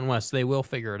going to the Mountain West. They will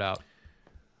figure it out.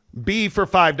 B for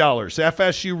 $5.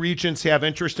 FSU Regents have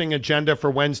interesting agenda for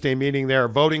Wednesday meeting. They are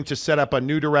voting to set up a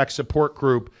new direct support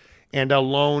group and a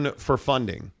loan for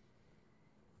funding.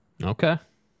 Okay.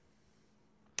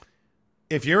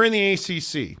 If you're in the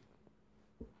ACC,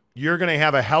 you're going to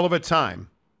have a hell of a time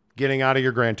getting out of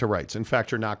your grant to rights. In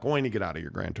fact, you're not going to get out of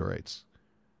your grant to rights.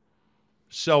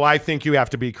 So I think you have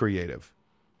to be creative.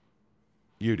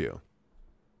 You do.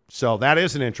 So that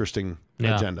is an interesting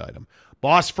agenda item.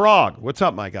 Boss Frog, what's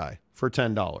up, my guy, for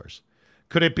 $10.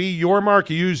 Could it be your Mark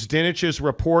Hughes Dinich's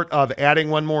report of adding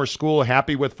one more school,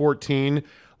 happy with 14,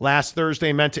 last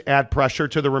Thursday meant to add pressure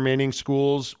to the remaining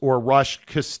schools or rush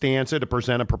Costanza to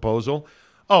present a proposal?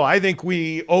 Oh, I think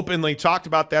we openly talked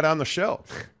about that on the show.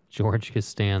 George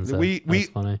Costanza. We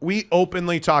funny. We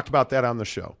openly talked about that on the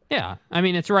show. Yeah, I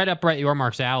mean, it's right up Brett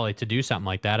Yormark's alley to do something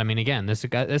like that. I mean, again, this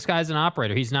guy's an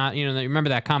operator. He's not, remember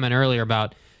that comment earlier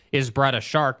about, is Brett a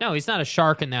shark? No, he's not a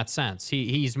shark in that sense.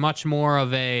 He's much more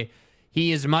of an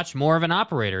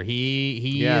operator.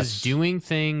 He is doing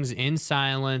things in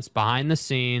silence, behind the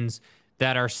scenes,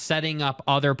 that are setting up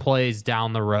other plays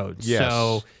down the road. Yes.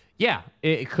 So, yeah,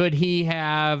 could he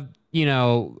have,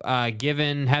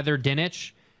 given Heather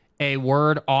Dinich a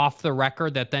word off the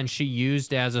record that then she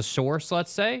used as a source,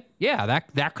 let's say? Yeah,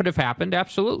 that could have happened,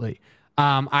 absolutely.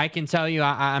 I can tell you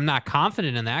I'm not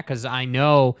confident in that, because I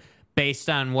know, based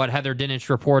on what Heather Dinich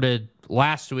reported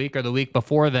last week or the week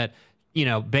before, that,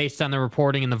 based on the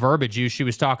reporting and the verbiage used, she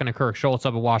was talking to Kirk Schultz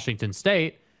up at Washington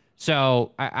State.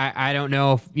 So I don't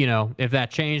know if that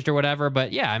changed or whatever,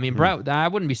 but yeah, I mean, Brett, I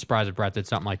wouldn't be surprised if Brett did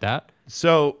something like that.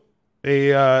 So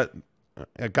a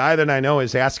guy that I know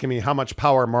is asking me how much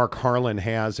power Mark Harlan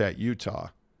has at Utah,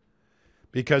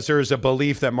 because there's a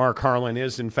belief that Mark Harlan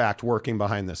is in fact working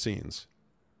behind the scenes.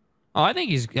 Oh, I think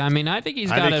he's got he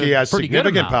has pretty good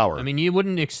significant amount. power. I mean, you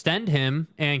wouldn't extend him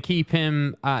and keep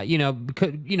him, have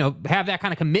that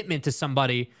kind of commitment to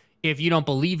somebody if you don't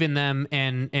believe in them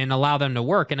and allow them to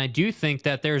work. And I do think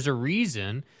that there's a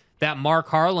reason that Mark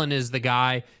Harlan is the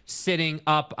guy sitting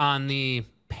up on the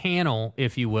panel,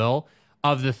 if you will,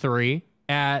 of the three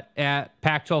at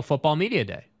Pac-12 Football Media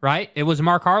Day, right? It was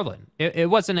Mark Harlan. It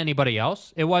wasn't anybody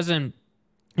else. It wasn't,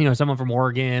 someone from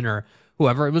Oregon or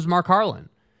whoever. It was Mark Harlan.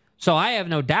 So I have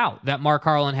no doubt that Mark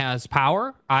Harlan has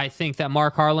power. I think that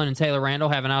Mark Harlan and Taylor Randall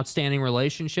have an outstanding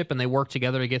relationship, and they work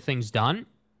together to get things done.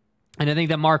 And I think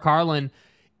that Mark Harlan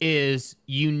is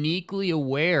uniquely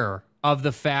aware of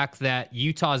the fact that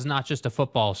Utah is not just a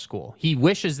football school. He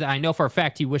wishes that, I know for a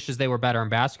fact, he wishes they were better in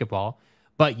basketball,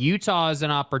 but Utah is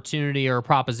an opportunity or a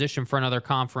proposition for another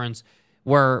conference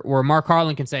where Mark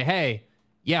Harlan can say, hey,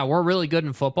 yeah, we're really good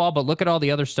in football, but look at all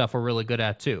the other stuff we're really good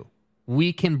at too.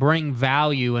 We can bring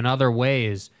value in other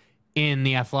ways in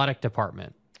the athletic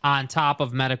department, on top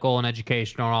of medical and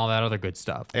educational and all that other good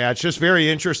stuff. Yeah, it's just very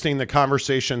interesting, the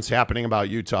conversations happening about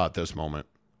Utah at this moment.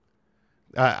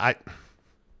 It's a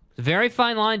very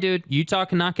fine line, dude. Utah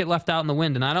cannot get left out in the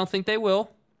wind, and I don't think they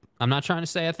will. I'm not trying to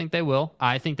say I think they will.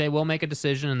 I think they will make a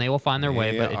decision, and they will find their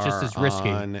way, but it just is risky.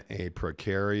 On a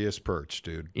precarious perch,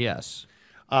 dude. Yes.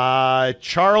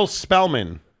 Charles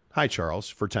Spellman. Hi, Charles,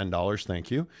 for $10.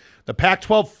 Thank you. The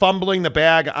Pac-12 fumbling the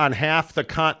bag on half a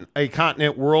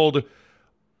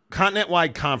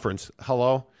continent-wide conference.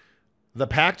 Hello? The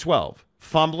Pac-12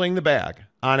 fumbling the bag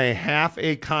on half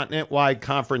a continent-wide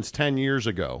conference 10 years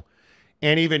ago,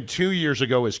 and even 2 years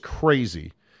ago, is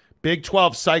crazy. Big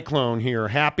 12 cyclone here.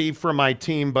 Happy for my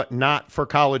team, but not for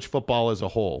college football as a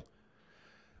whole.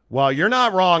 Well, you're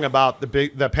not wrong about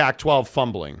the Pac-12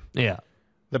 fumbling. Yeah.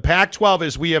 The Pac-12,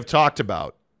 as we have talked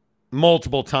about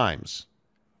multiple times,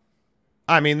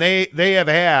 I mean, they have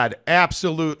had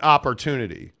absolute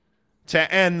opportunity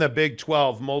to end the Big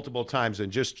 12 multiple times,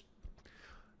 and just,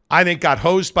 I think, got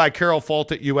hosed by Carol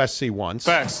Folt at USC once.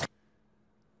 Facts.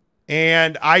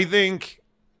 And I think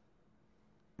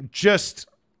just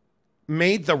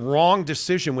made the wrong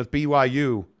decision with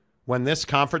BYU when this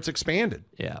conference expanded.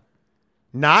 Yeah.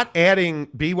 Not adding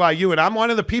BYU, and I'm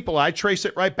one of the people, I trace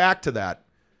it right back to that.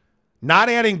 Not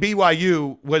adding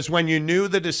BYU was when you knew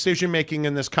the decision-making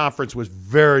in this conference was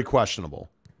very questionable.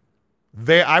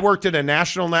 I worked at a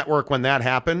national network when that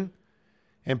happened,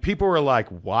 and people were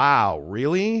like, wow,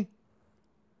 really?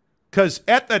 Because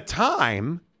at the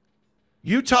time,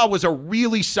 Utah was a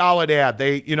really solid ad.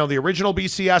 They, the original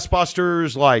BCS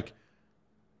busters,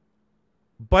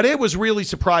 but it was really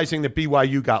surprising that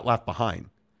BYU got left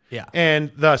behind. Yeah.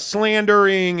 And the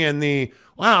slandering and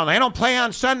wow, they don't play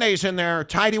on Sundays in their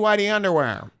tighty-whitey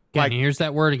underwear. Again, here's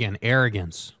that word again,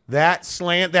 arrogance. That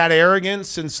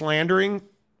arrogance and slandering,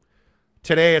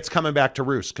 today it's coming back to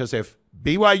roost. Because if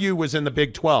BYU was in the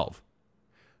Big 12,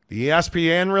 the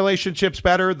ESPN relationship's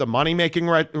better, the money-making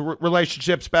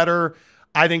relationship's better.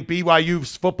 I think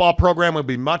BYU's football program would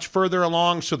be much further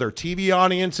along, so their TV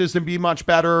audiences would be much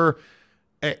better.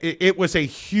 It was a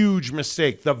huge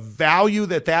mistake. The value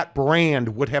that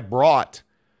brand would have brought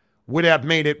would have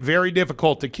made it very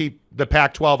difficult to keep the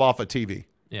Pac-12 off of TV.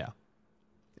 Yeah.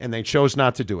 And they chose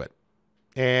not to do it.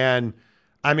 And,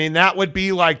 I mean, that would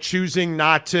be like choosing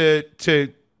not to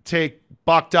take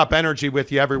bucked up energy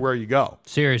with you everywhere you go.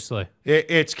 Seriously.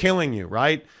 It's killing you,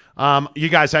 right? You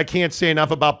guys, I can't say enough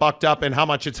about bucked up and how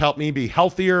much it's helped me be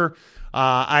healthier.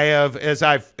 I have, as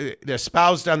I've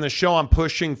espoused on the show, I'm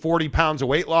pushing 40 pounds of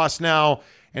weight loss now,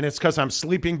 and it's because I'm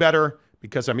sleeping better,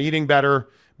 because I'm eating better,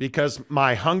 because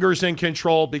my hunger's in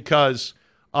control, because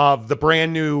of the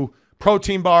brand new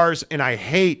protein bars, and I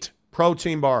hate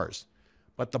protein bars.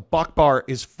 But the Buck Bar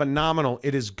is phenomenal.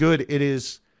 It is good. It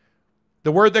is,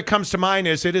 the word that comes to mind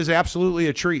is it is absolutely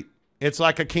a treat. It's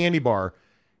like a candy bar,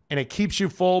 and it keeps you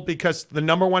full because the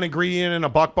number one ingredient in a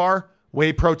Buck Bar,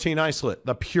 whey protein isolate,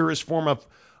 the purest form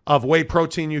of whey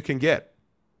protein you can get.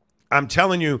 I'm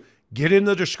telling you, get in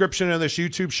the description of this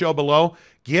YouTube show below.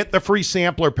 Get the free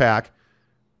sampler pack.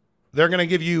 They're going to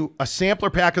give you a sampler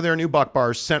pack of their new Buck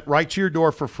Bars sent right to your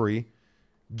door for free.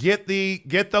 Get the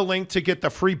link to get the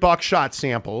free buckshot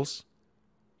samples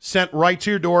sent right to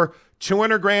your door.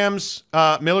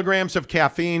 200 milligrams of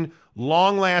caffeine,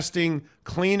 long-lasting,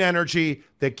 clean energy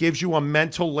that gives you a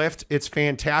mental lift. It's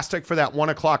fantastic for that 1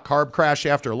 o'clock carb crash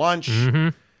after lunch.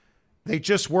 They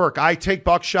just work. I take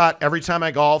buckshot every time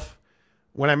I golf.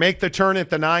 When I make the turn at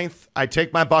the 9th, I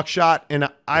take my buckshot, and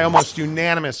I almost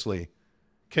unanimously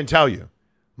can tell you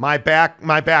my back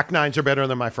nines are better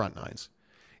than my front nines.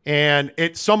 And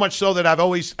it's so much so that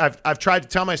I've tried to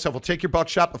tell myself, well, take your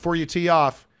buckshot before you tee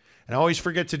off. And I always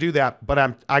forget to do that,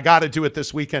 but I got to do it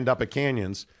this weekend up at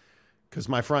Canyons because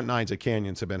my front nines at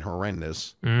Canyons have been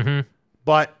horrendous.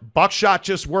 But buckshot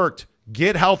just worked.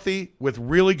 Get healthy with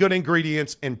really good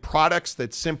ingredients and products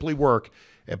that simply work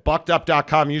at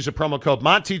buckedup.com. Use the promo code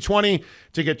Monty20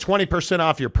 to get 20%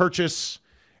 off your purchase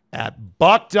at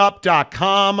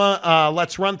buckedup.com.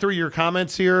 Let's run through your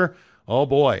comments here. Oh,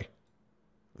 boy.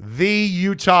 The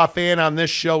Utah fan on this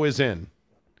show is in.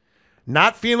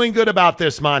 Not feeling good about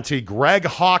this, Monty. Greg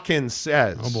Hawkins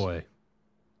says, Oh, boy.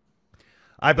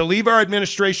 I believe our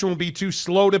administration will be too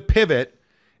slow to pivot,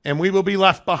 and we will be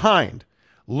left behind.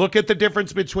 Look at the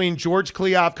difference between George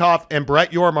Kliavkoff and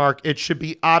Brett Yormark. It should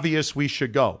be obvious we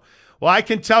should go. Well, I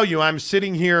can tell you, I'm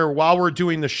sitting here while we're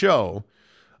doing the show,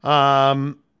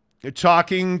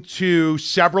 talking to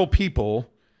several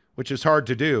people, which is hard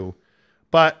to do.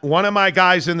 But one of my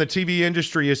guys in the TV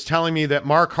industry is telling me that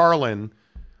Mark Harlan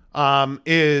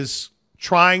is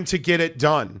trying to get it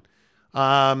done,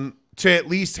 to at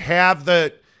least have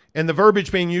and the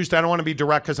verbiage being used, I don't want to be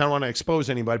direct because I don't want to expose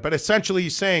anybody, but essentially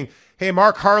he's saying, hey,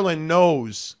 Mark Harlan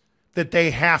knows that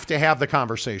they have to have the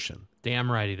conversation. Damn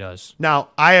right he does. Now,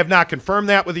 I have not confirmed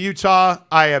that with Utah.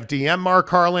 I have DM'd Mark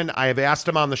Harlan. I have asked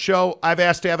him on the show. I've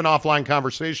asked to have an offline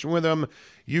conversation with him.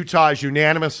 Utah has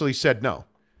unanimously said no.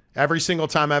 Every single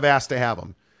time I've asked to have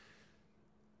him.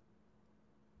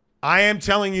 I am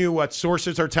telling you what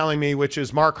sources are telling me, which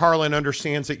is Mark Harlan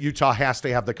understands that Utah has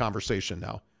to have the conversation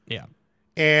now. Yeah.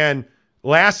 And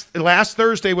last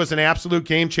Thursday was an absolute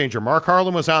game changer. Mark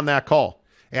Harlan was on that call,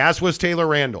 as was Taylor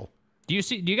Randall. Do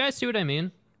you guys see what I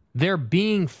mean? They're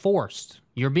being forced.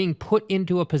 You're being put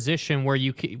into a position where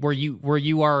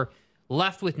you are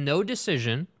left with no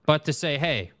decision but to say,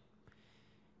 hey,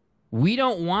 we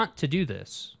don't want to do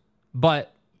this,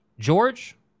 but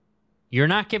George, you're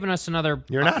not giving us another.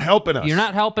 You're not helping us. You're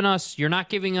not helping us. You're not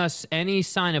giving us any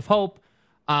sign of hope.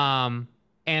 And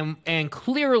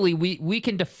clearly we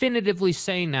can definitively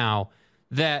say now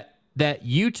that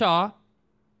Utah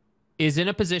is in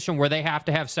a position where they have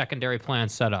to have secondary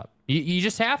plans set up. You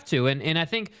just have to. And I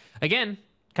think, again,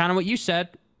 kind of what you said,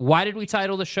 why did we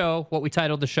title the show what we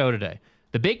titled the show today?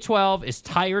 The Big 12 is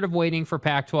tired of waiting for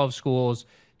Pac-12 schools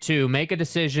to make a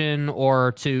decision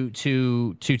or to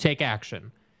take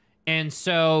action. And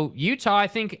so Utah, I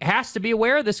think, has to be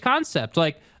aware of this concept.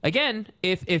 Like, again,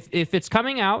 if it's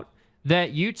coming out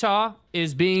that Utah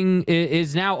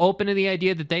is now open to the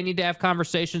idea that they need to have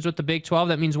conversations with the Big 12,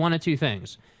 that means one of two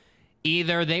things.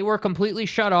 Either they were completely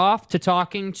shut off to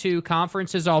talking to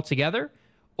conferences altogether,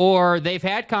 or they've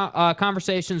had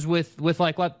conversations with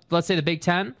like, let's say the Big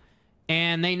 10,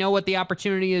 and they know what the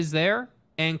opportunity is there,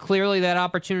 and clearly that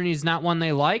opportunity is not one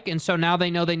they like, and so now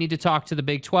they know they need to talk to the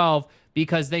Big 12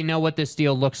 because they know what this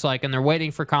deal looks like, and they're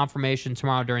waiting for confirmation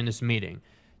tomorrow during this meeting.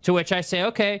 To which I say,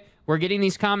 okay, we're getting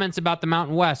these comments about the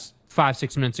Mountain West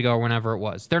 5-6 minutes ago or whenever it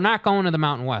was. They're not going to the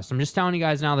Mountain West. I'm just telling you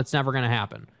guys now that's never going to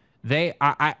happen.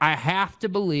 I have to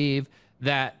believe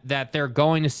that they're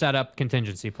going to set up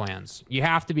contingency plans. You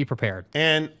have to be prepared.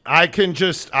 And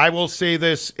I will say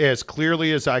this as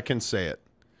clearly as I can say it.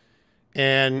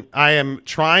 And I am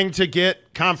trying to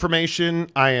get confirmation.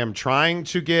 I am trying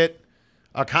to get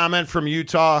a comment from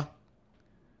Utah.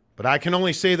 But I can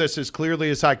only say this as clearly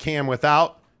as I can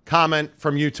without comment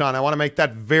from Utah. And I want to make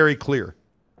that very clear.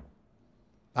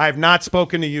 I have not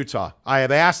spoken to Utah. I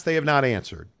have asked, they have not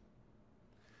answered.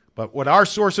 But what our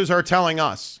sources are telling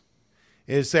us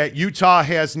is that Utah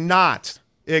has not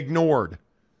ignored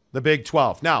the Big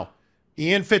 12. Now,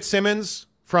 Ian Fitzsimmons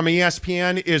from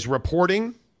ESPN is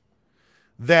reporting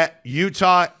that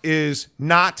Utah is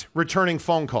not returning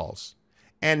phone calls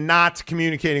and not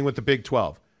communicating with the Big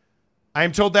 12. I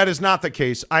am told that is not the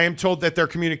case. I am told that their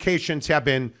communications have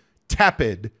been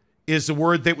tepid, is the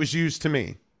word that was used to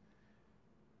me.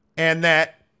 And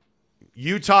that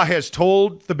Utah has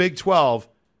told the Big 12,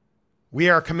 we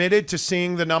are committed to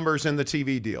seeing the numbers in the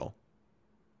TV deal.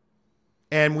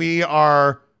 And we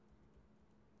are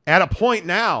at a point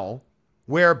now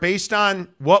where, based on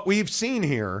what we've seen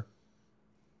here,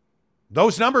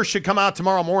 those numbers should come out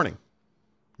tomorrow morning,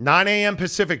 9 a.m.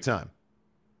 Pacific time.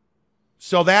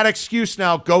 So that excuse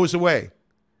now goes away.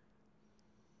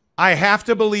 I have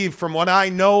to believe, from what I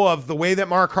know of the way that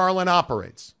Mark Harlan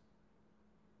operates,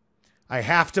 I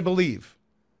have to believe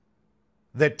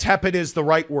that tepid is the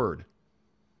right word.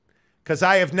 Because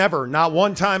I have never, not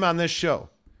one time on this show,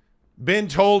 been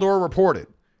told or reported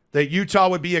that Utah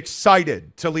would be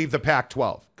excited to leave the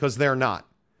Pac-12, because they're not.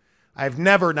 I've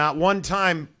never, not one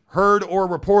time, heard or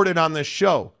reported on this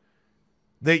show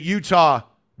that Utah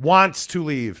wants to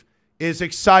leave, is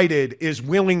excited, is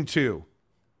willing to.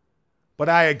 But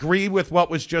I agree with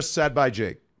what was just said by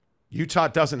Jake. Utah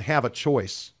doesn't have a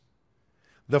choice.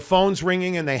 The phone's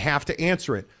ringing and they have to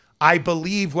answer it. I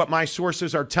believe what my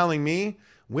sources are telling me,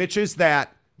 which is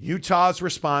that Utah's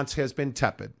response has been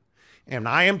tepid. And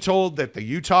I am told that the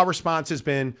Utah response has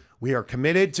been, we are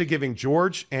committed to giving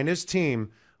George and his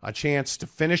team a chance to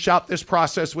finish out this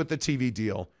process with the TV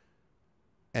deal.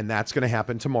 And that's going to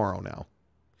happen tomorrow now.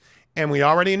 And we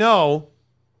already know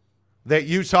that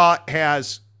Utah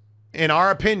has, in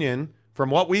our opinion, from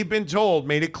what we've been told,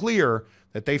 made it clear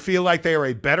that they feel like they are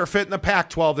a better fit in the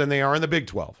Pac-12 than they are in the Big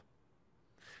 12.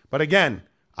 But again,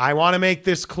 I want to make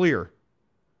this clear,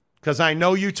 because I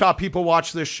know Utah people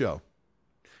watch this show.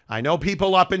 I know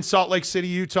people up in Salt Lake City,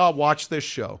 Utah, watch this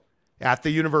show at the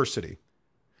university.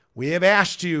 We have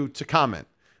asked you to comment.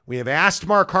 We have asked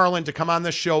Mark Harlan to come on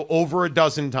this show over a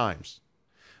dozen times.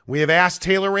 We have asked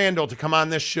Taylor Randall to come on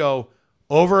this show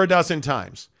over a dozen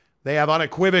times. They have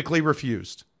unequivocally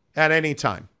refused at any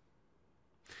time.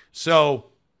 So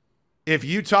if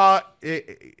Utah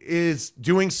is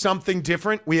doing something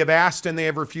different, we have asked and they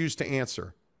have refused to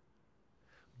answer.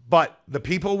 But the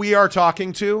people we are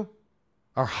talking to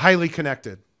are highly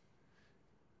connected.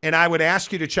 And I would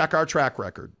ask you to check our track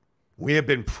record. We have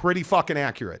been pretty fucking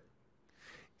accurate.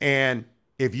 And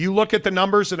if you look at the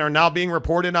numbers that are now being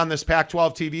reported on this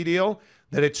Pac-12 TV deal,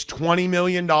 that it's $20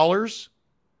 million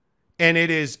and it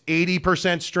is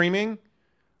 80% streaming,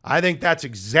 I think that's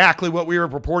exactly what we were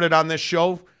reported on this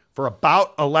show for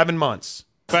about 11 months.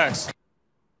 Facts.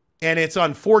 And it's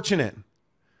unfortunate.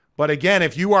 But again,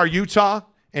 if you are Utah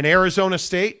and Arizona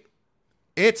State,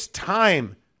 it's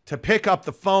time to pick up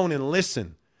the phone and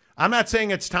listen. I'm not saying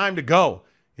it's time to go.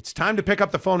 It's time to pick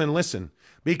up the phone and listen,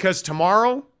 because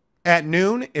tomorrow at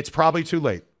noon, it's probably too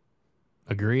late.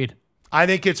 Agreed. I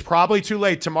think it's probably too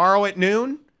late tomorrow at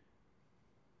noon,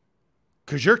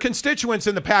 because your constituents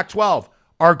in the Pac-12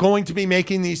 are going to be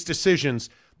making these decisions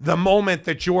the moment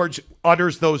that George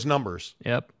utters those numbers.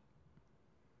 Yep.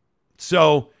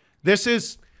 So this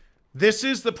is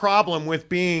the problem with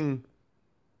being,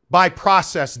 by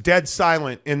process, dead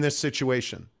silent in this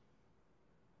situation.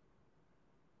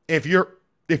 If you're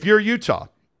Utah,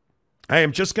 I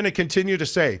am just going to continue to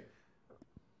say,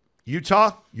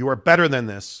 Utah, you are better than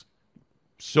this.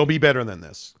 So be better than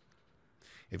this.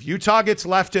 If Utah gets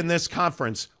left in this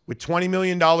conference with $20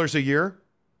 million a year,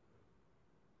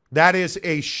 that is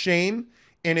a shame,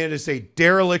 and it is a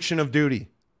dereliction of duty.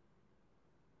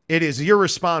 It is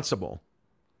irresponsible.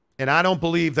 And I don't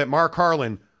believe that Mark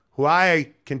Harlan, who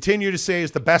I continue to say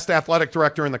is the best athletic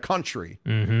director in the country,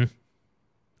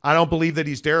 I don't believe that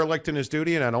he's derelict in his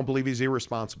duty, and I don't believe he's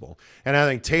irresponsible. And I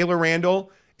think Taylor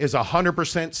Randall is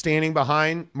 100% standing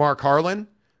behind Mark Harlan,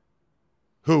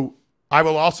 who I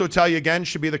will also tell you again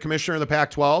should be the commissioner of the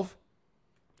Pac-12.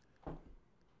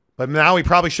 But now he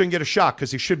probably shouldn't get a shot,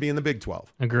 because he should be in the Big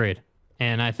 12. Agreed.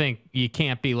 And I think you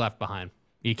can't be left behind.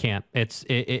 You can't.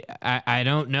 I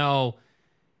don't know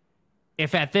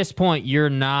if at this point you're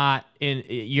not saying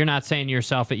to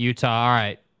yourself at Utah, all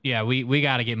right, yeah, we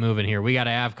got to get moving here. We got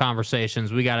to have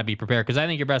conversations. We got to be prepared. Because I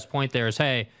think your best point there is,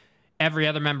 hey, every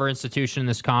other member institution in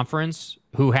this conference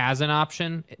who has an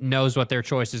option knows what their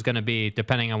choice is going to be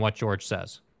depending on what George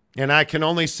says. And I can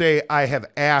only say I have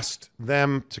asked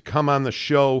them to come on the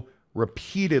show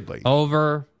repeatedly.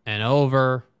 Over and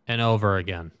over and over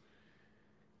again.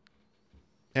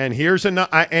 And here's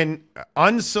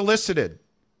unsolicited,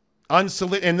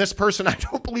 and this person I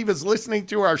don't believe is listening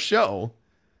to our show,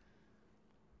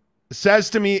 says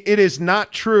to me, it is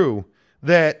not true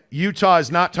that Utah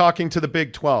is not talking to the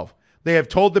Big 12. They have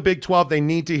told the Big 12 they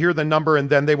need to hear the number and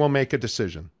then they will make a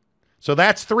decision. So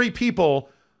that's 3 people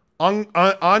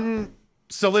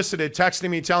unsolicited texting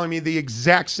me, telling me the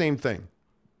exact same thing.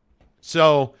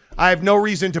 So I have no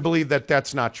reason to believe that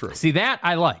that's not true. See, that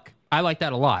I like. I like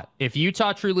that a lot. If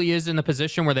Utah truly is in the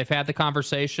position where they've had the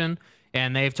conversation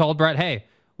and they've told Brett, hey,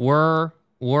 we're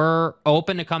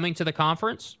open to coming to the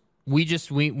conference. We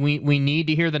need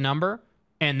to hear the number,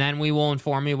 and then we will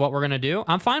inform you what we're going to do.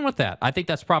 I'm fine with that. I think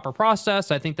that's proper process.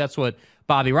 I think that's what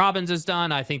Bobby Robbins has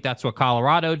done. I think that's what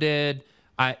Colorado did.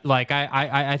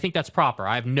 I think that's proper.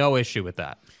 I have no issue with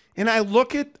that. And I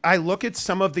look at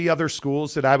some of the other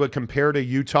schools that I would compare to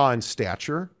Utah in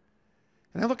stature,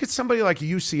 and I look at somebody like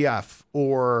UCF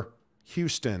or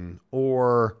Houston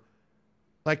or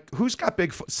like who's got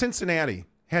big Cincinnati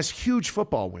has huge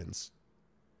football wins.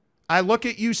 I look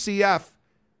at UCF,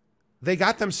 they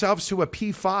got themselves to a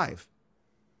P5.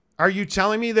 Are you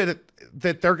telling me that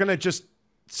they're going to just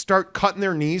start cutting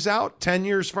their knees out 10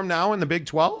 years from now in the Big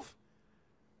 12?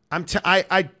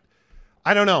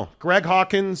 I don't know. Greg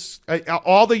Hawkins,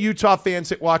 all the Utah fans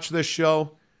that watch this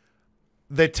show,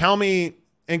 they tell me,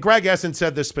 and Greg hasn't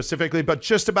said this specifically, but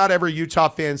just about every Utah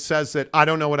fan says that I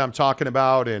don't know what I'm talking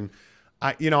about, and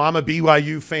I'm a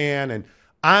BYU fan, and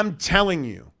I'm telling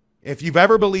you, if you've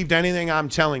ever believed anything I'm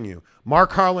telling you,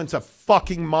 Mark Harlan's a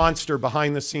fucking monster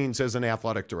behind the scenes as an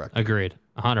athletic director. Agreed,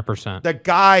 100%. The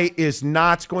guy is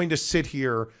not going to sit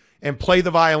here and play the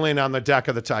violin on the deck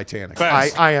of the Titanic.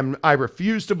 I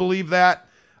refuse to believe that.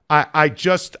 I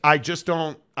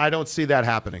don't see that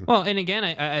happening. Well, and again,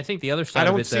 I think the other side of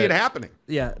it. I don't see it happening.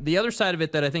 Yeah, the other side of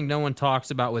it that I think no one talks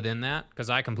about within that,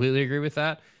 because I completely agree with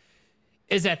that,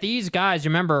 is that these guys,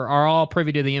 remember, are all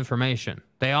privy to the information.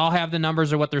 They all have the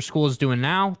numbers of what their school is doing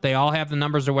now. They all have the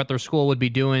numbers of what their school would be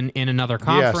doing in another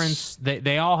conference. Yes.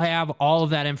 They all have all of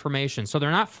that information. So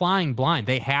they're not flying blind.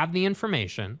 They have the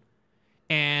information.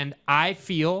 And I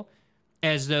feel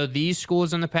as though these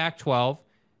schools in the Pac-12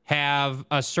 have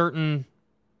a certain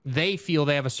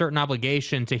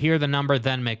obligation to hear the number,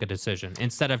 then make a decision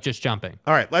instead of just jumping.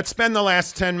 All right, let's spend the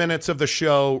last 10 minutes of the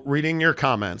show reading your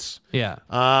comments. Yeah.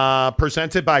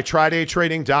 Presented by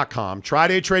TryDayTrading.com.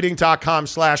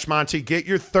 TryDayTrading.com/Monty. Get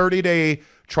your 30-day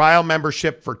trial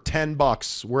membership for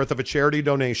 $10 worth of a charity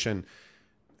donation.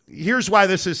 Here's why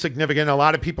this is significant. A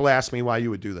lot of people ask me why you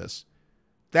would do this.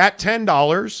 That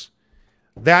 $10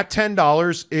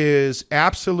 is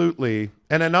absolutely,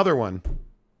 and another one.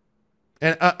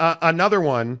 And another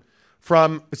one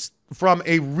from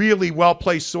a really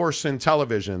well-placed source in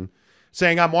television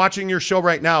saying, I'm watching your show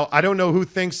right now. I don't know who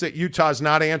thinks that Utah's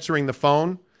not answering the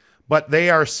phone, but they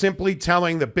are simply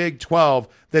telling the Big 12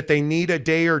 that they need a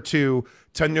day or two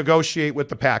to negotiate with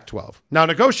the Pac-12. Now,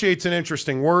 negotiate's an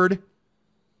interesting word.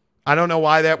 I don't know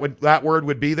why that word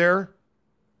would be there,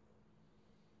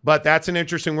 but that's an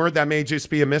interesting word. That may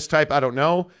just be a mistype. I don't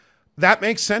know. That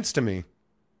makes sense to me.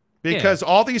 Because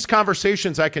all these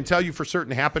conversations, I can tell you for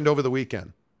certain, happened over the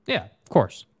weekend. Yeah, of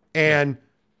course. And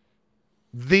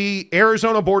the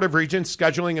Arizona Board of Regents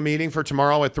scheduling a meeting for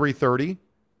tomorrow at 3:30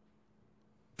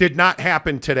 did not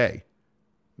happen today.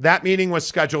 That meeting was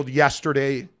scheduled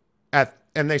yesterday,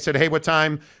 and they said, hey, what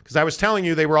time? Because I was telling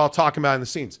you they were all talking behind the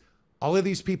scenes. All of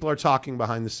these people are talking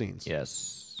behind the scenes.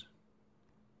 Yes.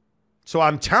 So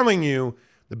I'm telling you,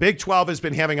 the Big 12 has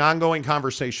been having ongoing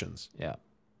conversations. Yeah.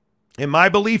 And my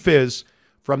belief is,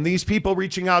 from these people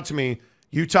reaching out to me,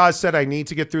 Utah said, I need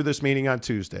to get through this meeting on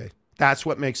Tuesday. That's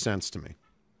what makes sense to me.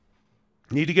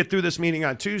 Need to get through this meeting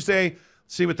on Tuesday,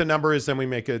 see what the number is, then we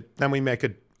make a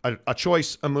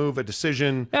choice, a move, a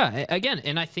decision. Yeah, again,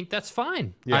 and I think that's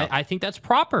fine. Yeah. I think that's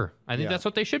proper. I think that's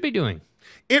what they should be doing.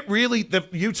 The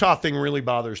Utah thing really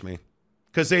bothers me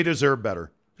because they deserve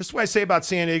better. This is what I say about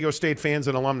San Diego State fans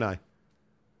and alumni.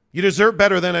 You deserve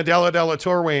better than Adela De La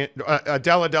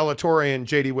Torre and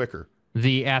J.D. Wicker.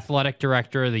 The athletic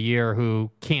director of the year who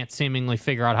can't seemingly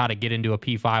figure out how to get into a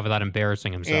P5 without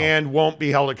embarrassing himself. And won't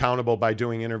be held accountable by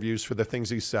doing interviews for the things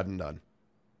he's said and done.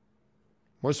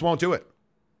 Just won't do it.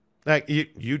 Like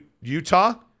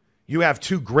Utah, you have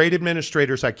two great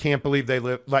administrators. I can't believe they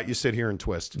let you sit here and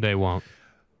twist. They won't.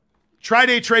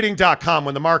 TryDayTrading.com.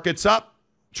 When the market's up,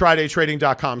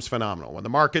 TryDayTrading.com is phenomenal. When the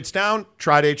market's down,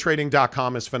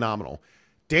 TryDayTrading.com is phenomenal.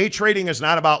 Day trading is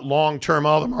not about long-term,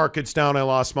 the market's down, I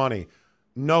lost money.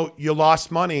 No, you lost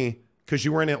money because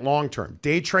you were in it long-term.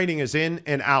 Day trading is in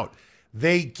and out.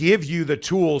 They give you the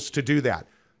tools to do that.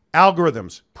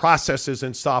 Algorithms, processes,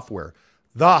 and software.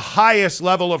 The highest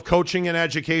level of coaching and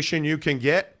education you can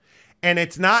get, and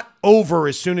it's not over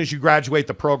as soon as you graduate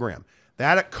the program.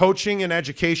 That coaching and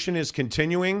education is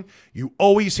continuing. You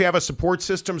always have a support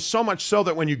system, so much so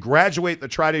that when you graduate the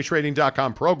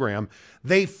TryDayTrading.com program,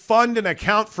 they fund an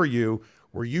account for you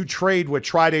where you trade with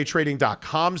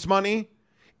TryDayTrading.com's money,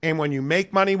 and when you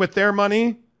make money with their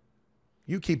money,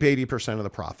 you keep 80% of the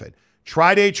profit.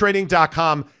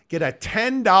 TryDayTrading.com, get a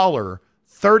 $10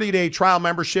 30-day trial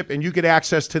membership, and you get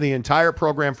access to the entire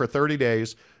program for 30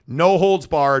 days. No holds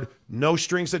barred, no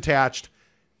strings attached.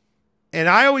 And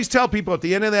I always tell people at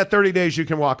the end of that 30 days, you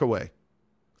can walk away.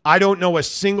 I don't know a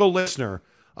single listener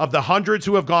of the hundreds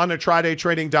who have gone to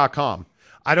TryDayTrading.com.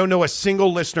 I don't know a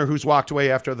single listener who's walked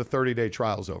away after the 30-day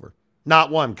trial is over.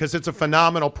 Not one, because it's a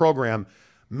phenomenal program.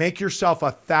 Make yourself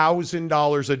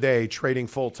 $1,000 a day trading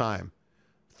full-time.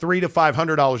 $300 to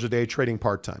 $500 a day trading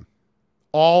part-time.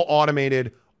 All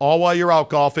automated, all while you're out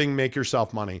golfing, make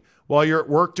yourself money. While you're at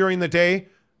work during the day,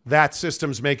 that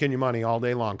system's making you money all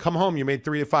day long. Come home, you made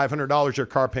 $300 to $500, your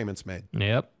car payment's made.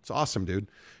 Yep. It's awesome, dude.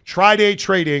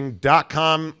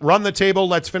 TryDayTrading.com. Run the table.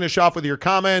 Let's finish off with your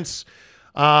comments.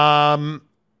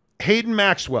 Hayden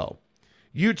Maxwell.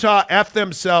 Utah F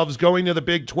themselves going to the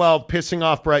Big 12, pissing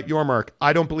off Brett Yormark.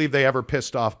 I don't believe they ever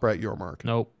pissed off Brett Yormark.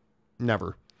 Nope.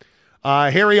 Never.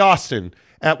 Harry Austin.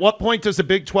 At what point does the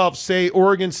Big 12 say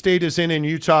Oregon State is in and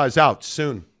Utah is out?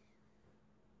 Soon.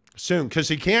 Soon. Because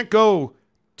he can't go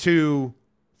to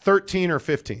 13 or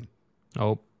 15.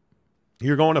 Nope.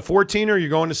 You're going to 14 or you're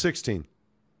going to 16.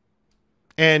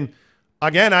 And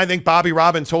again, I think Bobby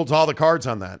Robbins holds all the cards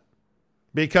on that.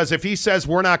 Because if he says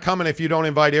we're not coming if you don't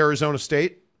invite Arizona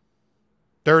State,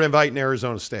 they're inviting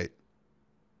Arizona State.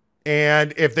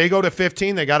 And if they go to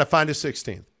 15, they got to find a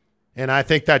 16th. And I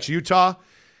think that's Utah.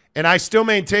 And I still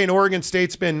maintain Oregon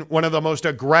State's been one of the most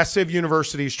aggressive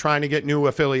universities trying to get new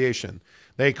affiliation.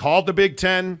 They called the Big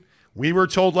Ten. We were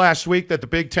told last week that the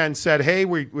Big Ten said, hey,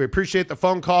 we appreciate the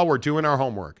phone call. We're doing our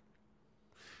homework.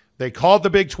 They called the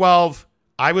Big 12.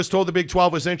 I was told the Big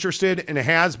 12 was interested and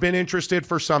has been interested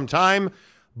for some time,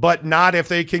 but not if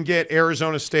they can get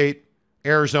Arizona State,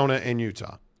 Arizona, and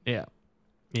Utah. Yeah.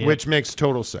 Which makes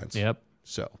total sense. Yep.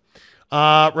 So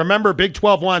remember, Big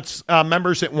 12 wants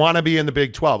members that want to be in the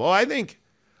Big 12.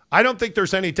 I don't think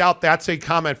there's any doubt that's a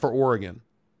comment for Oregon,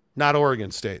 not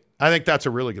Oregon State. I think that's a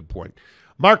really good point.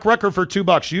 Mark Rucker for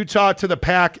 $2. Utah to the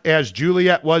pack as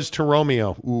Juliet was to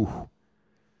Romeo.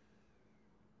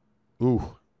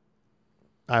 Ooh.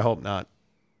 I hope not.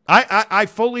 I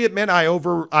fully admit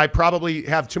I probably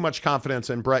have too much confidence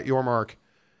in Brett Yormark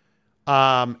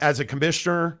as a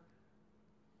commissioner.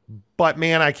 But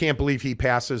man, I can't believe he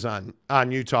passes on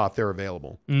Utah if they're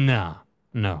available. No.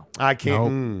 I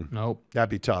can't. Nope. That'd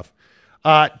be tough.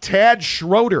 Tad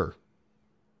Schroeder.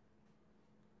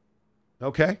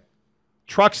 Okay.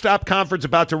 Truck stop conference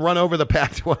about to run over the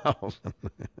Pac-12.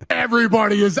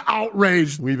 Everybody is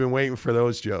outraged. We've been waiting for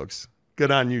those jokes.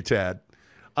 Good on you, Tad.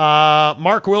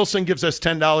 Mark Wilson gives us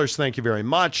 $10. Thank you very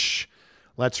much.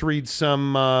 Let's read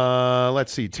some,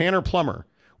 let's see. Tanner Plummer.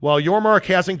 Well, Yormark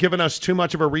hasn't given us too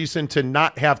much of a reason to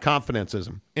not have confidence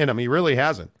in him. He really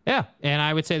hasn't. Yeah, and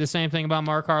I would say the same thing about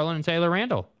Mark Harlan and Taylor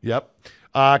Randall. Yep.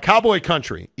 Cowboy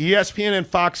Country. ESPN and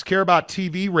Fox care about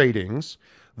TV ratings.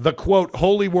 The, quote,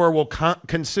 Holy War will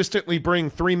consistently bring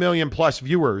 3 million plus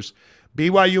viewers.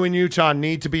 BYU and Utah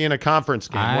need to be in a conference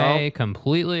game. I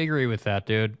completely agree with that,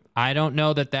 dude. I don't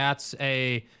know that that's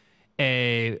a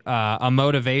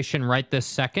motivation right this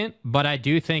second, but I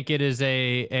do think it is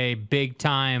a big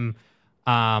time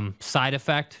side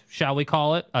effect, shall we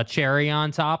call it? A cherry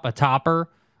on top, a topper.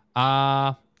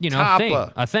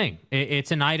 Thing.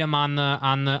 It's an item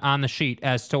on the sheet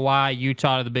as to why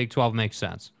Utah to the Big 12 makes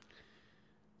sense.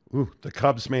 Ooh, the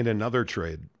Cubs made another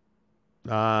trade.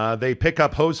 They pick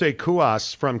up Jose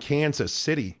Cuas from Kansas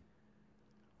City.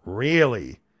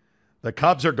 Really? The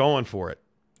Cubs are going for it.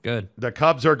 Good. The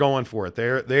Cubs are going for it.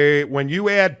 They when you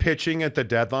add pitching at the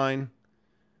deadline,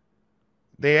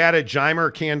 they added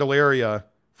Jeimer Candelaria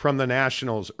from the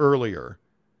Nationals earlier.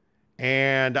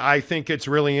 And I think it's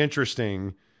really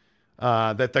interesting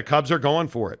that the Cubs are going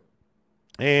for it.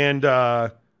 And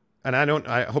I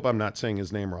hope I'm not saying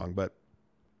his name wrong, but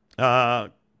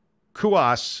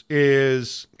Cuas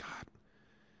is, God,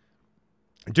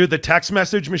 dude, the text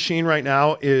message machine right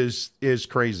now is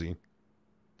crazy.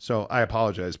 So I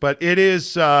apologize, but it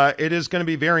is going to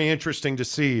be very interesting to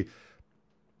see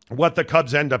what the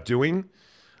Cubs end up doing.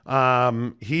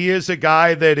 He is a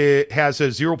guy that has a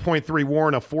 0.3 WAR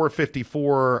and a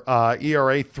 4.54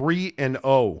 ERA,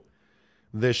 3-0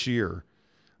 this year.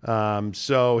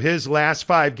 So his last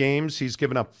 5 games, he's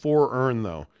given up 4 earned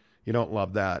though. You don't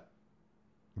love that,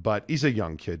 but he's a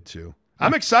young kid too.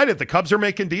 I'm excited. The Cubs are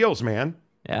making deals, man.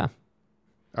 Yeah.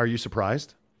 Are you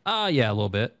surprised? Yeah, a little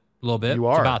bit. You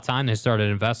are. It's about time they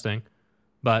started investing,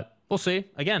 but we'll see.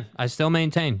 Again, I still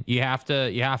maintain you have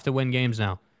to win games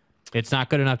now. It's not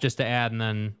good enough just to add and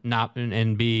then not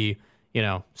and be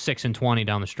 6-20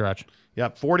 down the stretch.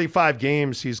 Yep, 45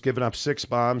 games. He's given up 6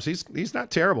 bombs. He's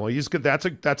not terrible. He's good. That's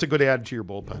a good add to your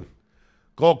bullpen.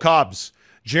 Gold Cubs.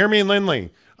 Jeremy and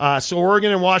Lindley. So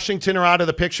Oregon and Washington are out of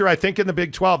the picture. I think in the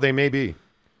Big 12 they may be.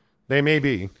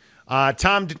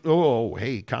 Tom.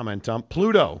 Hey, comment dump.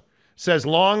 Pluto says,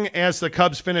 long as the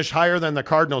Cubs finish higher than the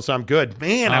Cardinals, I'm good.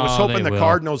 Man, I was hoping the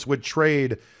Cardinals would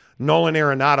trade Nolan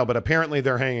Arenado, but apparently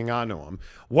they're hanging on to him.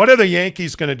 What are the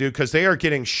Yankees going to do? Because they are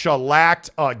getting shellacked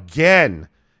again.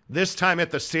 This time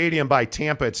at the stadium by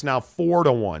Tampa, it's now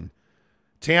 4-1.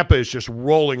 Tampa is just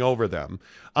rolling over them.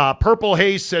 Purple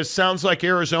Haze says, sounds like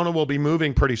Arizona will be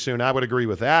moving pretty soon. I would agree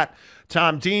with that.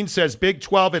 Tom Dean says, Big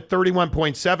 12 at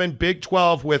 31.7. Big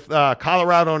 12 with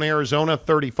Colorado and Arizona,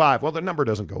 35. Well, the number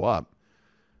doesn't go up,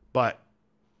 but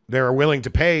they're willing to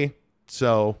pay.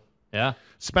 So, yeah.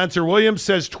 Spencer Williams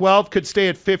says 12 could stay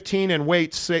at 15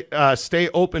 and stay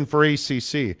open for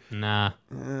ACC. Nah.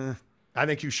 I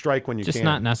think you strike when you can. Just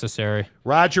not necessary.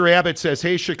 Roger Abbott says,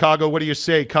 hey, Chicago, what do you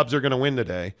say? Cubs are going to win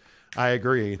today. I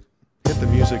agree. Hit the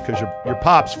music because your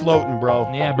pop's floating,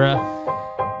 bro. Yeah,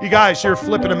 bro. You guys, you're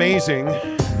flipping amazing.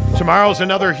 Tomorrow's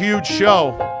another huge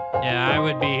show. Yeah, I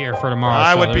would be here for tomorrow.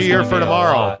 I would be here for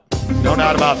tomorrow. No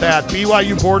doubt about that.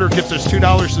 BYU Border gives us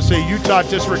 $2 to say Utah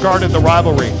disregarded the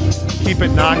rivalry. Keep it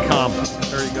non-com.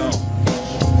 There you go.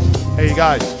 Hey, you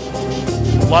guys.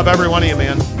 Love every one of you,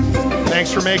 man.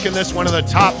 Thanks for making this one of the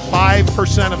top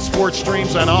 5% of sports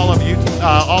streams on all of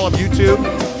YouTube.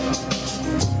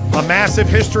 A massive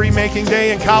history-making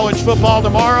day in college football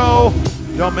tomorrow.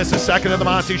 Don't miss a second of the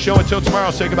Monty Show. Until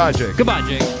tomorrow, say goodbye, Jake. Goodbye,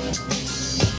 Jake.